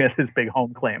because we had this big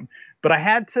home claim. But I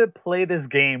had to play this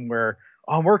game where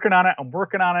oh, I'm working on it. I'm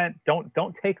working on it.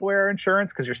 Don't take away our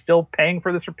insurance because you're still paying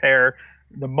for this repair.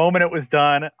 The moment it was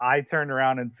done, I turned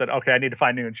around and said, okay, I need to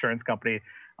find a new insurance company.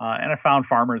 And I found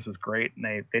Farmers was great.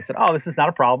 And they said, oh, this is not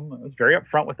a problem. I was very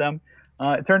upfront with them.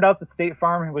 It turned out that State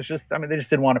Farm was just, I mean, they just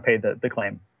didn't want to pay the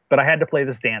claim. But I had to play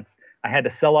this dance. I had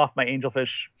to sell off my angelfish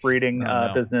breeding Oh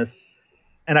no. business,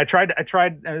 and I tried.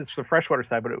 It's the freshwater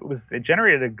side, but it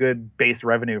generated a good base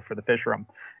revenue for the fish room.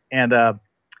 And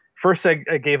first, I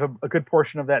gave a good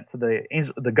portion of that to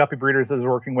the guppy breeders I was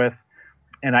working with,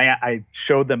 and I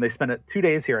showed them. They spent 2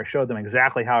 days here. I showed them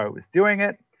exactly how I was doing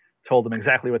it, told them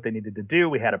exactly what they needed to do.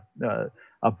 We had a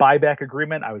buyback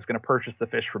agreement. I was going to purchase the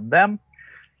fish from them,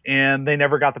 and they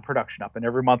never got the production up. And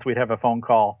every month we'd have a phone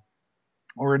call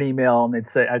or an email, and I'd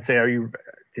say, have you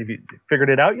figured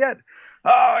it out yet?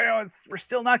 Oh, we're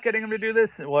still not getting them to do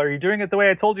this. Well, are you doing it the way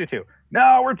I told you to?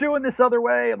 No, we're doing this other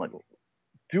way. I'm like,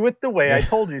 do it the way I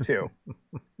told you to.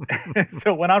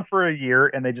 So it went on for a year,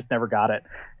 and they just never got it.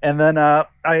 And then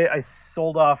I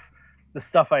sold off the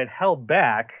stuff I had held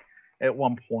back at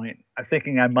one point,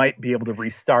 thinking I might be able to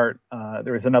restart.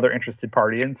 There was another interested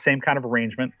party, and same kind of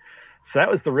arrangement. So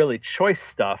that was the really choice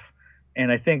stuff. And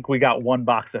I think we got one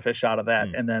box of fish out of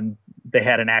that. And then they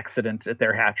had an accident at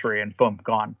their hatchery, and boom,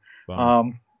 gone.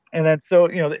 And then so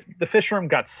the fish room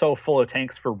got so full of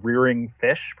tanks for rearing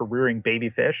fish, for rearing baby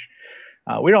fish.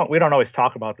 We don't always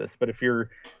talk about this, but if you're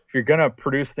gonna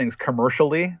produce things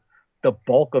commercially, the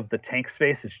bulk of the tank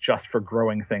space is just for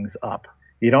growing things up.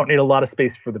 You don't need a lot of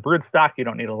space for the brood stock. You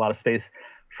don't need a lot of space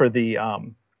for the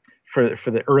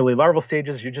for the early larval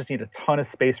stages. You just need a ton of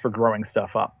space for growing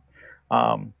stuff up.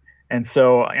 And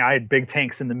so I had big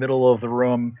tanks in the middle of the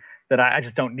room that I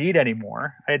just don't need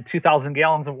anymore. I had 2,000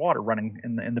 gallons of water running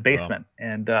in the basement,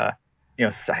 and I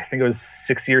think it was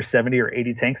 60 or 70 or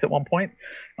 80 tanks at one point.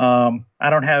 I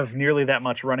don't have nearly that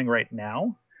much running right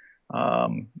now.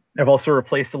 I've also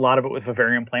replaced a lot of it with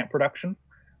vivarium plant production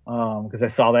because I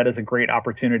saw that as a great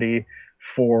opportunity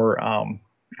for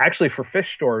actually for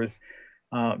fish stores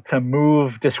to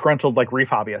move disgruntled like reef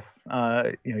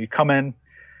hobbyists. You come in,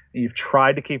 you've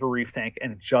tried to keep a reef tank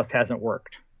and it just hasn't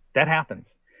worked. That happens.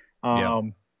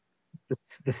 The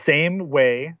same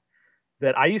way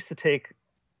that I used to take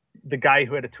the guy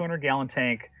who had a 200-gallon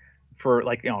tank for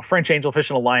French angelfish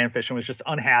and a lionfish and was just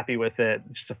unhappy with it,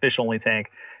 just a fish only tank.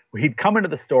 He'd come into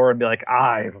the store and be like,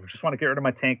 I just want to get rid of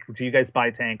my tank. Do you guys buy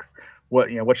tanks? What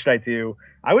should I do?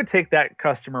 I would take that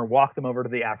customer, walk them over to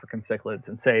the African cichlids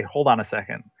and say, hold on a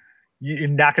second. You're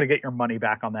not going to get your money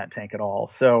back on that tank at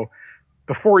all. So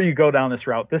before you go down this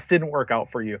route, this didn't work out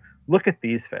for you. Look at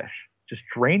these fish. just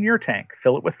drain your tank,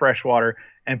 fill it with fresh water,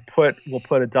 and we'll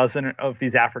put a dozen of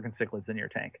these African cichlids in your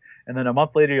tank. And then a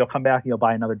month later, you'll come back and you'll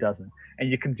buy another dozen. And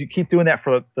you can keep doing that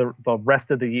for the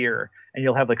rest of the year. And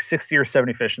you'll have like 60 or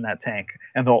 70 fish in that tank.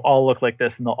 And they'll all look like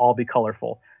this and they'll all be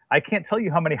colorful. I can't tell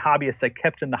you how many hobbyists I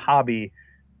kept in the hobby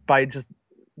by just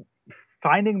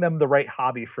finding them the right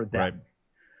hobby for them. Right.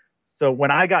 So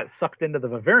when I got sucked into the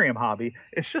vivarium hobby,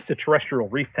 it's just a terrestrial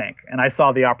reef tank. And I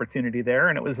saw the opportunity there,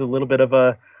 and it was a little bit of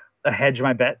a hedge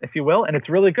my bet, if you will. And it's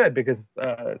really good because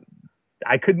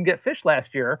I couldn't get fish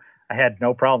last year. I had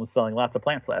no problem selling lots of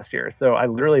plants last year. So I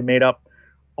literally made up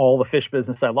all the fish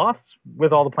business I lost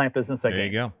with all the plant business I gained. There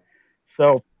you go.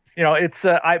 So, it's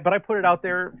but I put it out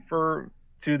there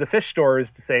to the fish stores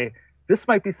to say, this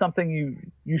might be something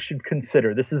you should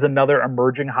consider. This is another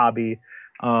emerging hobby.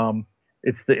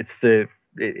 It's the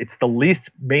least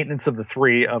maintenance of the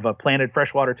three of a planted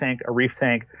freshwater tank, a reef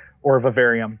tank, or a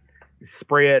vivarium. You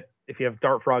spray it. If you have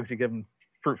dart frogs, you give them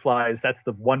fruit flies. That's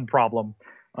the one problem.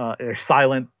 They're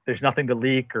silent. There's nothing to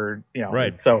leak or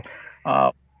Right. So,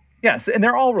 yes, and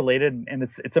they're all related, and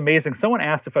it's amazing. Someone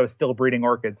asked if I was still breeding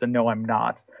orchids, and no, I'm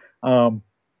not.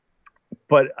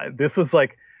 But this was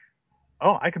like,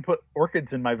 oh, I can put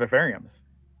orchids in my vivariums.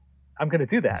 I'm going to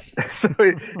do that. So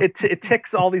it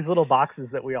ticks all these little boxes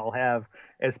that we all have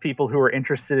as people who are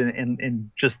interested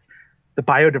in just the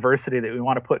biodiversity that we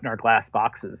want to put in our glass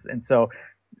boxes. And so,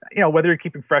 whether you're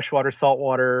keeping freshwater,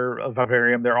 saltwater, a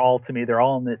vivarium, they're all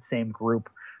in that same group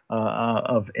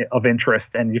of interest,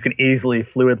 and you can easily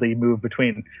fluidly move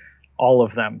between all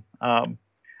of them.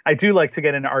 I do like to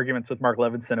get into arguments with Mark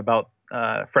Levinson about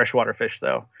freshwater fish,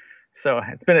 though. So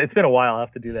it's been a while. I'll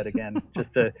have to do that again,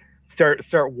 just to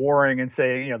start warring and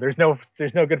say, there's no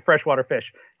good freshwater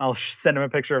fish. I'll send him a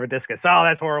picture of a discus. Oh,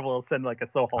 that's horrible. I'll send like a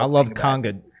Sohal. I love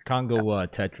Congo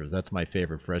tetras. That's my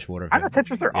favorite freshwater fish. I know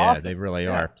tetras are awesome. Yeah, they really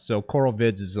are. So Coral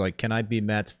Vids is like, can I be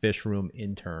Matt's fish room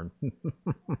intern?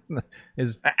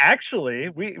 Actually,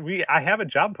 I have a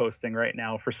job posting right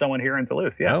now for someone here in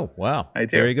Duluth. Yeah. Oh wow. I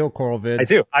do. There you go, Coral Vids. I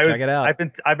do. Check it out.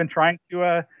 I've been trying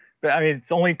to.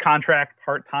 It's only contract,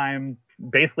 part time.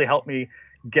 Basically, help me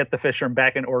get the fish room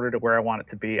back in order to where I want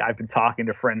it to be. I've been talking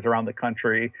to friends around the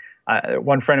country.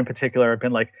 One friend in particular, I've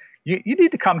been like, you need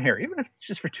to come here, even if it's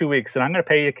just for 2 weeks, and I'm going to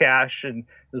pay you cash. And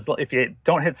if you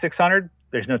don't hit 600,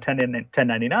 there's no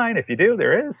 1099. If you do,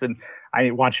 there is. And I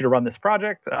want you to run this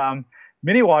project.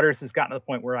 Mini Waters has gotten to the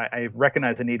point where I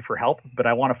recognize the need for help, but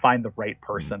I want to find the right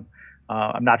person.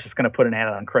 I'm not just going to put an ad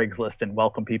on Craigslist and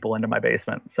welcome people into my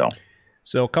basement.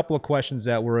 So a couple of questions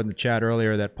that were in the chat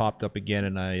earlier that popped up again,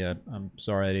 and I'm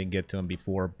sorry I didn't get to them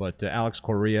before, but Alex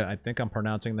Correa, I think I'm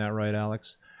pronouncing that right,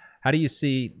 Alex. How do you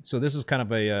see, so this is kind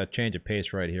of a change of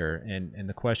pace right here, and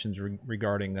the questions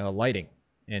regarding lighting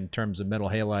in terms of metal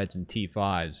halides and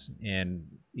T5s, and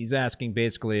he's asking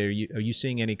basically, are you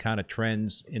seeing any kind of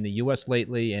trends in the U.S.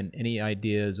 lately, and any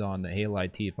ideas on the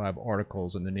halide T5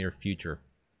 articles in the near future?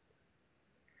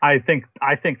 I think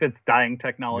that's dying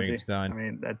technology. It's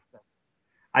done.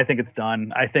 I think it's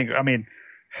done.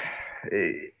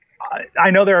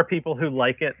 I know there are people who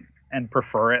like it and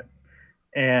prefer it.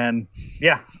 And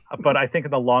yeah, but I think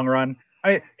in the long run,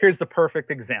 here's the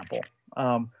perfect example.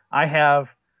 I have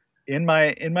in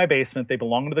my basement, they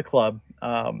belong to the club,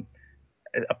 a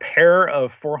pair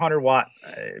of 400 watt,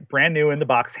 brand new in the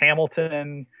box,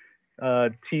 Hamilton,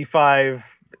 T5,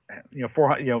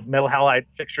 400, metal halide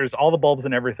fixtures, all the bulbs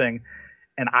and everything.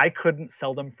 And I couldn't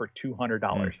sell them for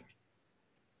 $200.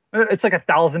 It's like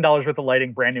 $1,000 worth of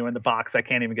lighting, brand new in the box. I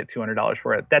can't even get $200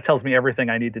 for it. That tells me everything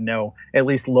I need to know, at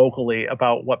least locally,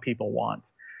 about what people want.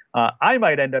 I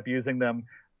might end up using them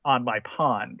on my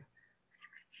pond,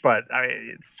 but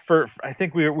I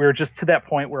think we're just to that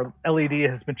point where LED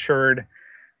has matured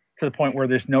to the point where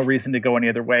there's no reason to go any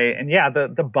other way. And yeah,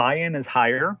 the buy-in is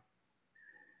higher,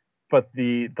 but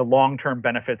the long-term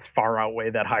benefits far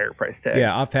outweigh that higher price tag.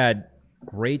 Yeah, I've had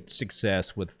great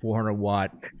success with 400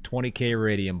 watt 20K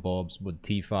radium bulbs with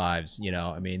T5s.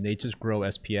 They just grow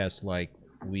SPS like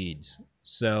weeds.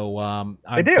 So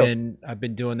I've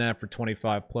been doing that for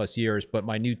 25 plus years. But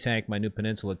my new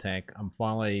Peninsula tank, I'm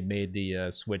finally made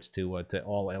the switch to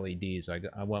all LEDs.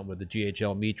 I went with the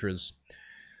GHL Mitras.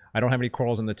 I don't have any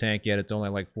corals in the tank yet. It's only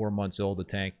like 4 months old, the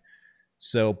tank.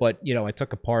 So, but I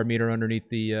took a PAR meter underneath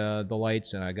the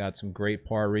lights, and I got some great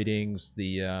PAR readings.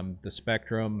 The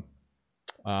spectrum.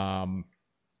 I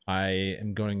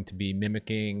am going to be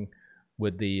mimicking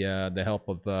with the help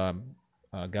of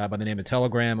a guy by the name of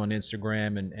Telegram on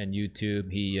Instagram and YouTube.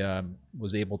 He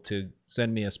was able to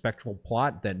send me a spectral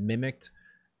plot that mimicked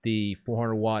the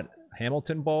 400 watt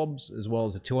Hamilton bulbs as well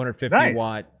as the 250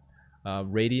 watt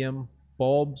radium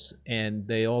bulbs, and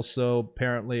they also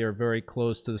apparently are very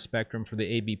close to the spectrum for the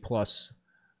AB plus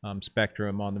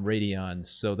spectrum on the Radions.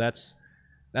 So that's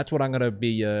what I'm going to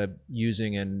be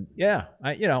using. And yeah,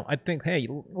 I think, hey,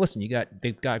 listen,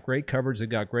 they've got great coverage, they've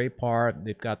got great power,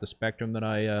 they've got the spectrum that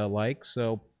I like.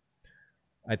 So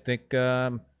I think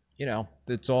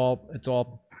it's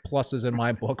all pluses in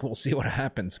my book. We'll see what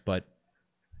happens, but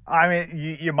I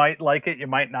mean, you might like it, you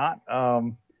might not.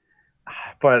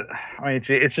 But I mean,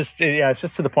 it's just it's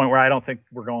just to the point where I don't think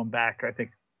we're going back. I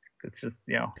think it's just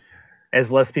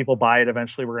as less people buy it,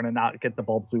 eventually we're going to not get the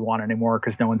bulbs we want anymore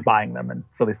because no one's buying them, and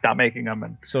so they stop making them.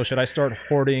 And so should I start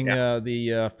hoarding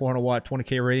the 400 watt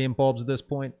 20K radiant bulbs at this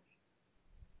point?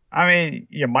 I mean,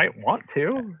 you might want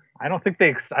to. I don't think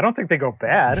they go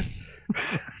bad.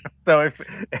 So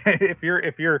if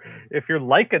you're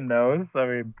liking those, I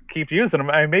mean, keep using them.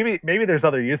 I mean, maybe there's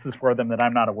other uses for them that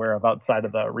I'm not aware of outside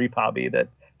of the reef hobby that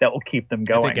will keep them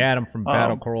going. I think Adam from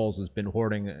Battle Corals has been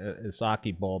hoarding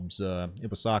Iwasaki bulbs,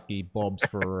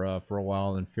 for a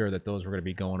while, in fear that those were going to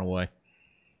be going away.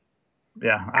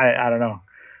 Yeah, I don't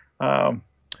know.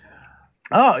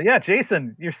 Oh yeah,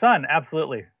 Jason, your son,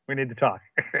 absolutely. We need to talk.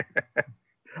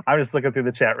 I'm just looking through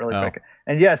the chat really quick.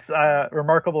 And yes,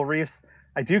 Remarkable Reefs.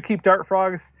 I do keep dart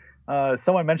frogs.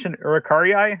 Someone mentioned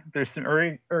Uricariae. There's some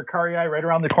Uricariae right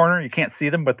around the corner. You can't see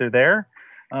them, but they're there.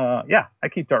 Yeah, I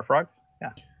keep dart frogs. Yeah.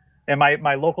 And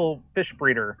my local fish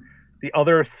breeder, the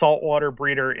other saltwater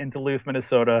breeder in Duluth,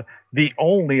 Minnesota, the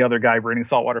only other guy breeding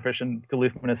saltwater fish in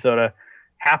Duluth, Minnesota,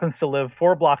 happens to live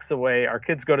 4 blocks away. Our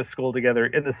kids go to school together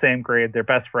in the same grade. They're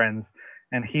best friends.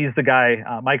 And he's the guy,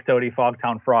 Mike Doty,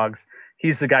 Fogtown Frogs.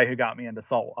 He's the guy who got me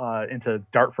into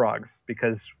dart frogs,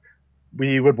 because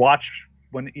we would watch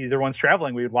when either one's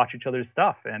traveling. We would watch each other's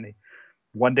stuff. And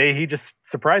one day he just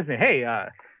surprised me. Hey,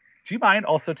 do you mind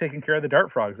also taking care of the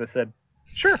dart frogs? I said,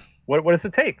 sure. What does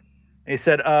it take? And he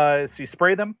said, so you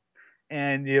spray them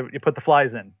and you put the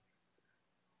flies in.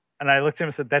 And I looked at him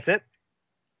and said, that's it?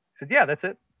 He said, yeah, that's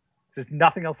it. There's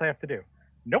nothing else I have to do.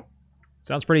 Nope.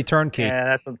 Sounds pretty turnkey.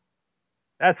 And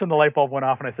that's when the light bulb went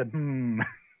off, and I said,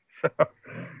 So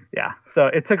yeah, so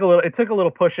it took a little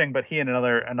pushing, but he and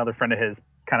another friend of his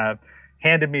kind of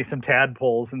handed me some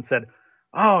tadpoles and said,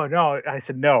 "Oh no," I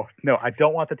said, "No, I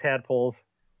don't want the tadpoles."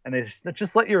 And they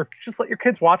just let your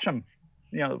kids watch them,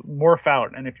 morph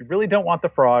out. And if you really don't want the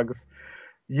frogs,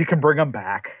 you can bring them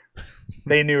back.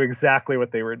 They knew exactly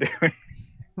what they were doing.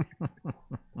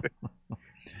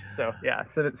 So yeah,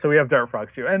 so we have dart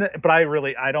frogs too. But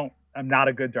I'm not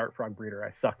a good dart frog breeder.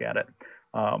 I suck at it.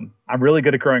 I'm really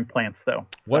good at growing plants, though.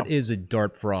 What is a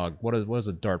dart frog? What does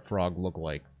a dart frog look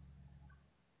like?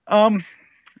 You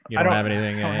don't have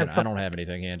anything. I don't have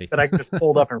anything handy that I can just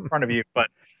hold up in front of you. But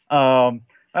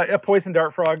a poison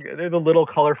dart frog. They're the little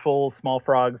colorful small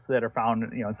frogs that are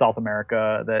found, in South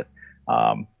America. That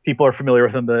people are familiar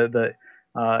with them. The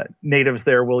natives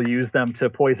there will use them to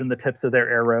poison the tips of their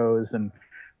arrows, and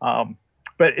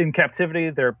but in captivity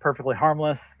they're perfectly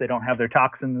harmless. They don't have their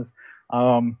toxins.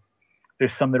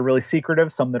 There's some that are really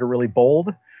secretive, some that are really bold,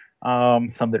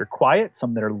 some that are quiet,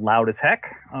 some that are loud as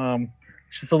heck.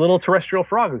 It's just a little terrestrial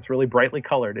frog that's really brightly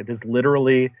colored. It is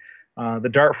literally the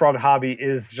dart frog hobby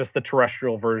is just the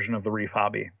terrestrial version of the reef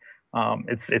hobby.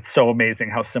 It's so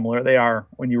amazing how similar they are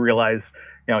when you realize,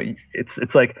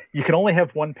 it's like you can only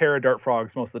have one pair of dart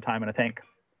frogs most of the time in a tank,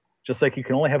 just like you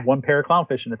can only have one pair of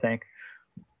clownfish in a tank.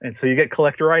 And so you get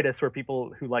collectoritis, where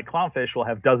people who like clownfish will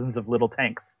have dozens of little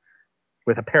tanks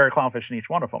with a pair of clownfish in each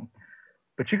one of them.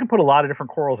 But you can put a lot of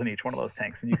different corals in each one of those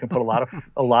tanks, and you can put a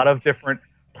lot of different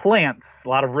plants, a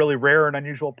lot of really rare and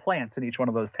unusual plants in each one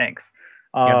of those tanks.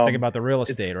 You got to think about the real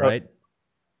estate, right?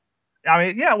 I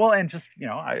mean, yeah, well, and just,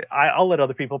 I'll let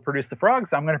other people produce the frogs.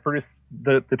 I'm going to produce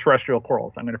the terrestrial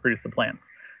corals. I'm going to produce the plants.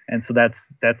 And so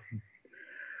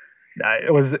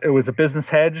it was a business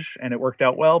hedge, and it worked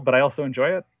out well, but I also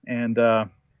enjoy it. And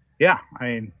yeah, I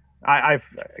mean, I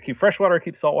keep freshwater,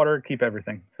 keep saltwater, keep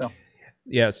everything. So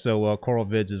yeah. So Coral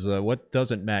Vids is what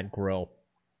doesn't Matt grow?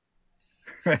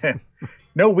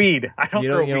 No weed. I don't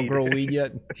grow weed. You don't grow weed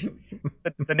yet?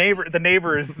 The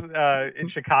neighbors in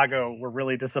Chicago were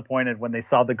really disappointed when they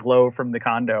saw the glow from the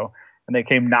condo, and they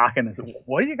came knocking and said,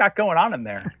 "What do you got going on in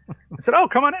there?" I said, "Oh,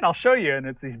 come on in, I'll show you." And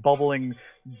it's these bubbling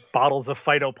bottles of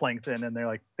phytoplankton,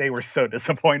 and they were so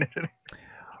disappointed.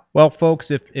 Well,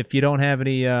 folks, if you don't have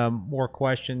any more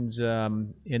questions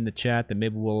in the chat, then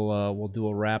maybe we'll do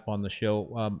a wrap on the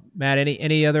show. Matt,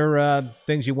 any other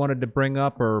things you wanted to bring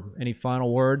up, or any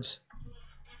final words?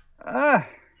 I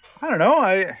don't know.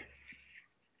 I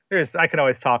can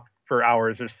always talk for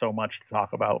hours. There's so much to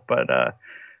talk about, but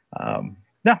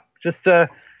no, just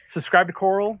subscribe to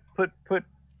Coral. Put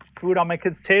food on my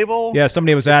kid's table. Yeah,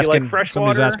 somebody was asking. Like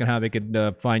somebody was asking how they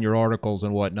could find your articles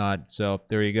and whatnot. So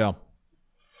there you go.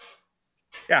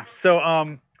 Yeah. So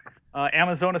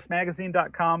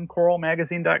AmazonasMagazine.com,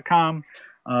 CoralMagazine.com.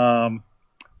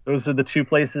 Those are the two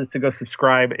places to go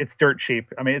subscribe. It's dirt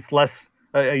cheap. I mean, it's less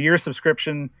a year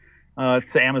subscription to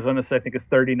Amazonas. I think is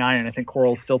 $39, and I think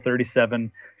Coral is still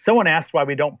 $37. Someone asked why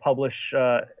we don't publish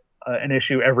an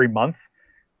issue every month.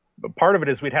 But part of it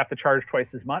is we'd have to charge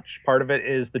twice as much. Part of it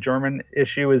is the German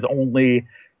issue is the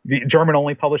German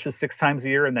only publishes 6 times a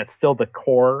year, and that's still the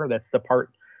core. That's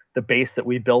the base that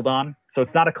we build on. So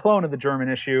it's not a clone of the German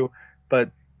issue, but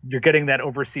you're getting that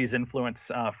overseas influence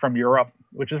from Europe,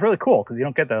 which is really cool because you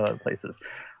don't get that other places.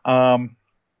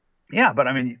 Yeah, but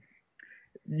I mean,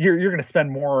 you're going to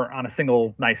spend more on a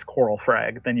single nice Coral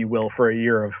frag than you will for a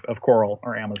year of Coral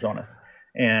or Amazonas.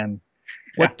 And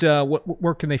yeah.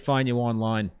 Where can they find you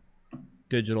online?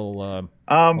 Digital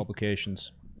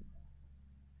publications.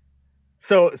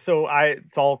 So it's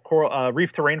all Coral.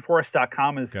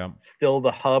 Reef2Rainforest.com is still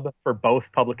the hub for both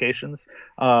publications.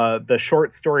 The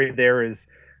short story there is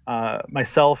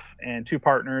myself and 2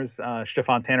 partners,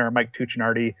 Stefan Tanner and Mike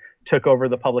Tuccinardi, took over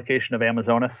the publication of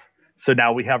Amazonas. So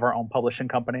now we have our own publishing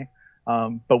company.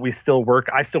 But I still work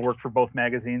for both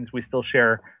magazines. We still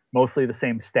share mostly the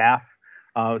same staff.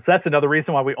 So that's another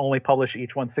reason why we only publish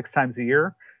each one 6 times a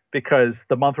year, because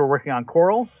the month we're working on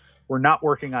Coral, we're not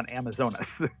working on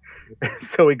Amazonas.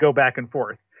 So we go back and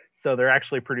forth. So they're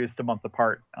actually produced a month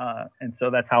apart. And so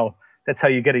that's how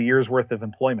you get a year's worth of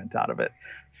employment out of it.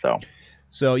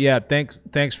 So yeah, thanks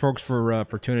folks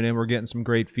for tuning in. We're getting some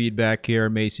great feedback here.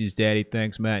 Macy's Daddy,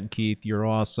 thanks Matt and Keith. You're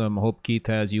awesome. Hope Keith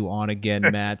has you on again,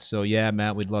 Matt. So yeah,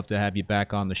 Matt, we'd love to have you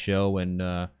back on the show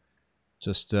and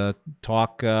just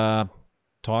talk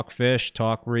fish,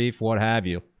 talk reef, what have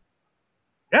you.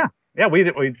 Yeah, we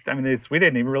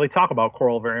didn't even really talk about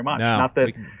Coral very much. No, not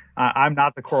that I'm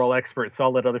not the Coral expert, so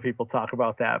I'll let other people talk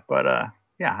about that. But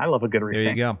yeah, I love a good reef. There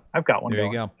you go. I've got one. There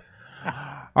you go.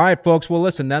 All right, folks. Well,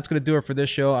 listen, that's going to do it for this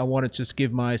show. I want to just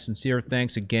give my sincere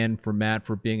thanks again for Matt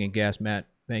for being a guest. Matt,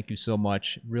 thank you so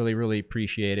much. Really, really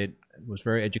appreciate it. It was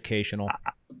very educational.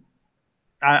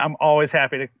 I'm always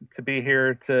happy to be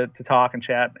here to talk and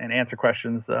chat and answer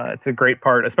questions. It's a great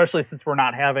part, especially since we're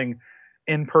not having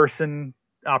in-person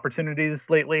opportunities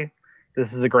lately.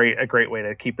 This is a great way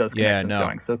to keep those connections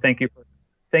going. So thank you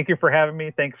for having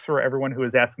me. Thanks for everyone who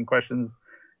is asking questions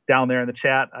down there in the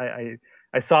chat.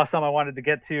 I saw some I wanted to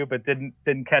get to, but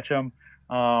didn't catch them.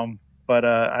 But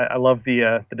I love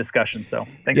the discussion. So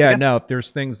thanks. Yeah, again. no. If there's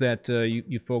things that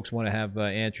you folks want to have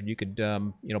answered, you could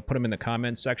put them in the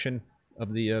comments section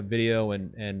of the video,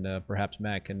 and perhaps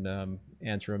Matt can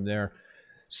answer them there.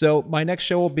 So my next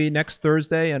show will be next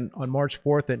Thursday, and on March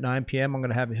 4th at 9 p.m. I'm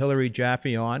going to have Hillary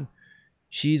Jaffe on.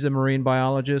 She's a marine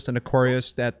biologist and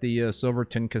aquarist at the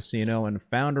Silverton Casino and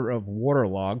founder of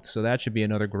Waterlogged. So that should be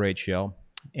another great show.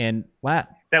 And that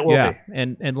will be.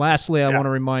 And lastly, I want to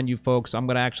remind you folks, I'm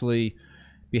going to actually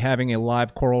be having a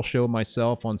live Coral show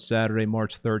myself on Saturday,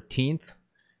 March 13th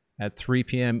at 3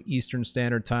 p.m. Eastern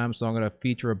Standard Time. So I'm going to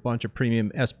feature a bunch of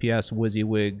premium SPS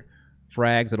WYSIWYG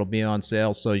frags that'll be on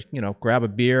sale. So grab a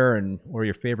beer or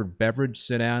your favorite beverage,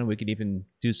 sit down. We could even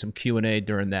do some Q&A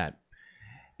during that.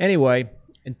 Anyway,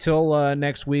 until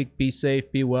next week, be safe,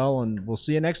 be well, and we'll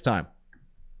see you next time.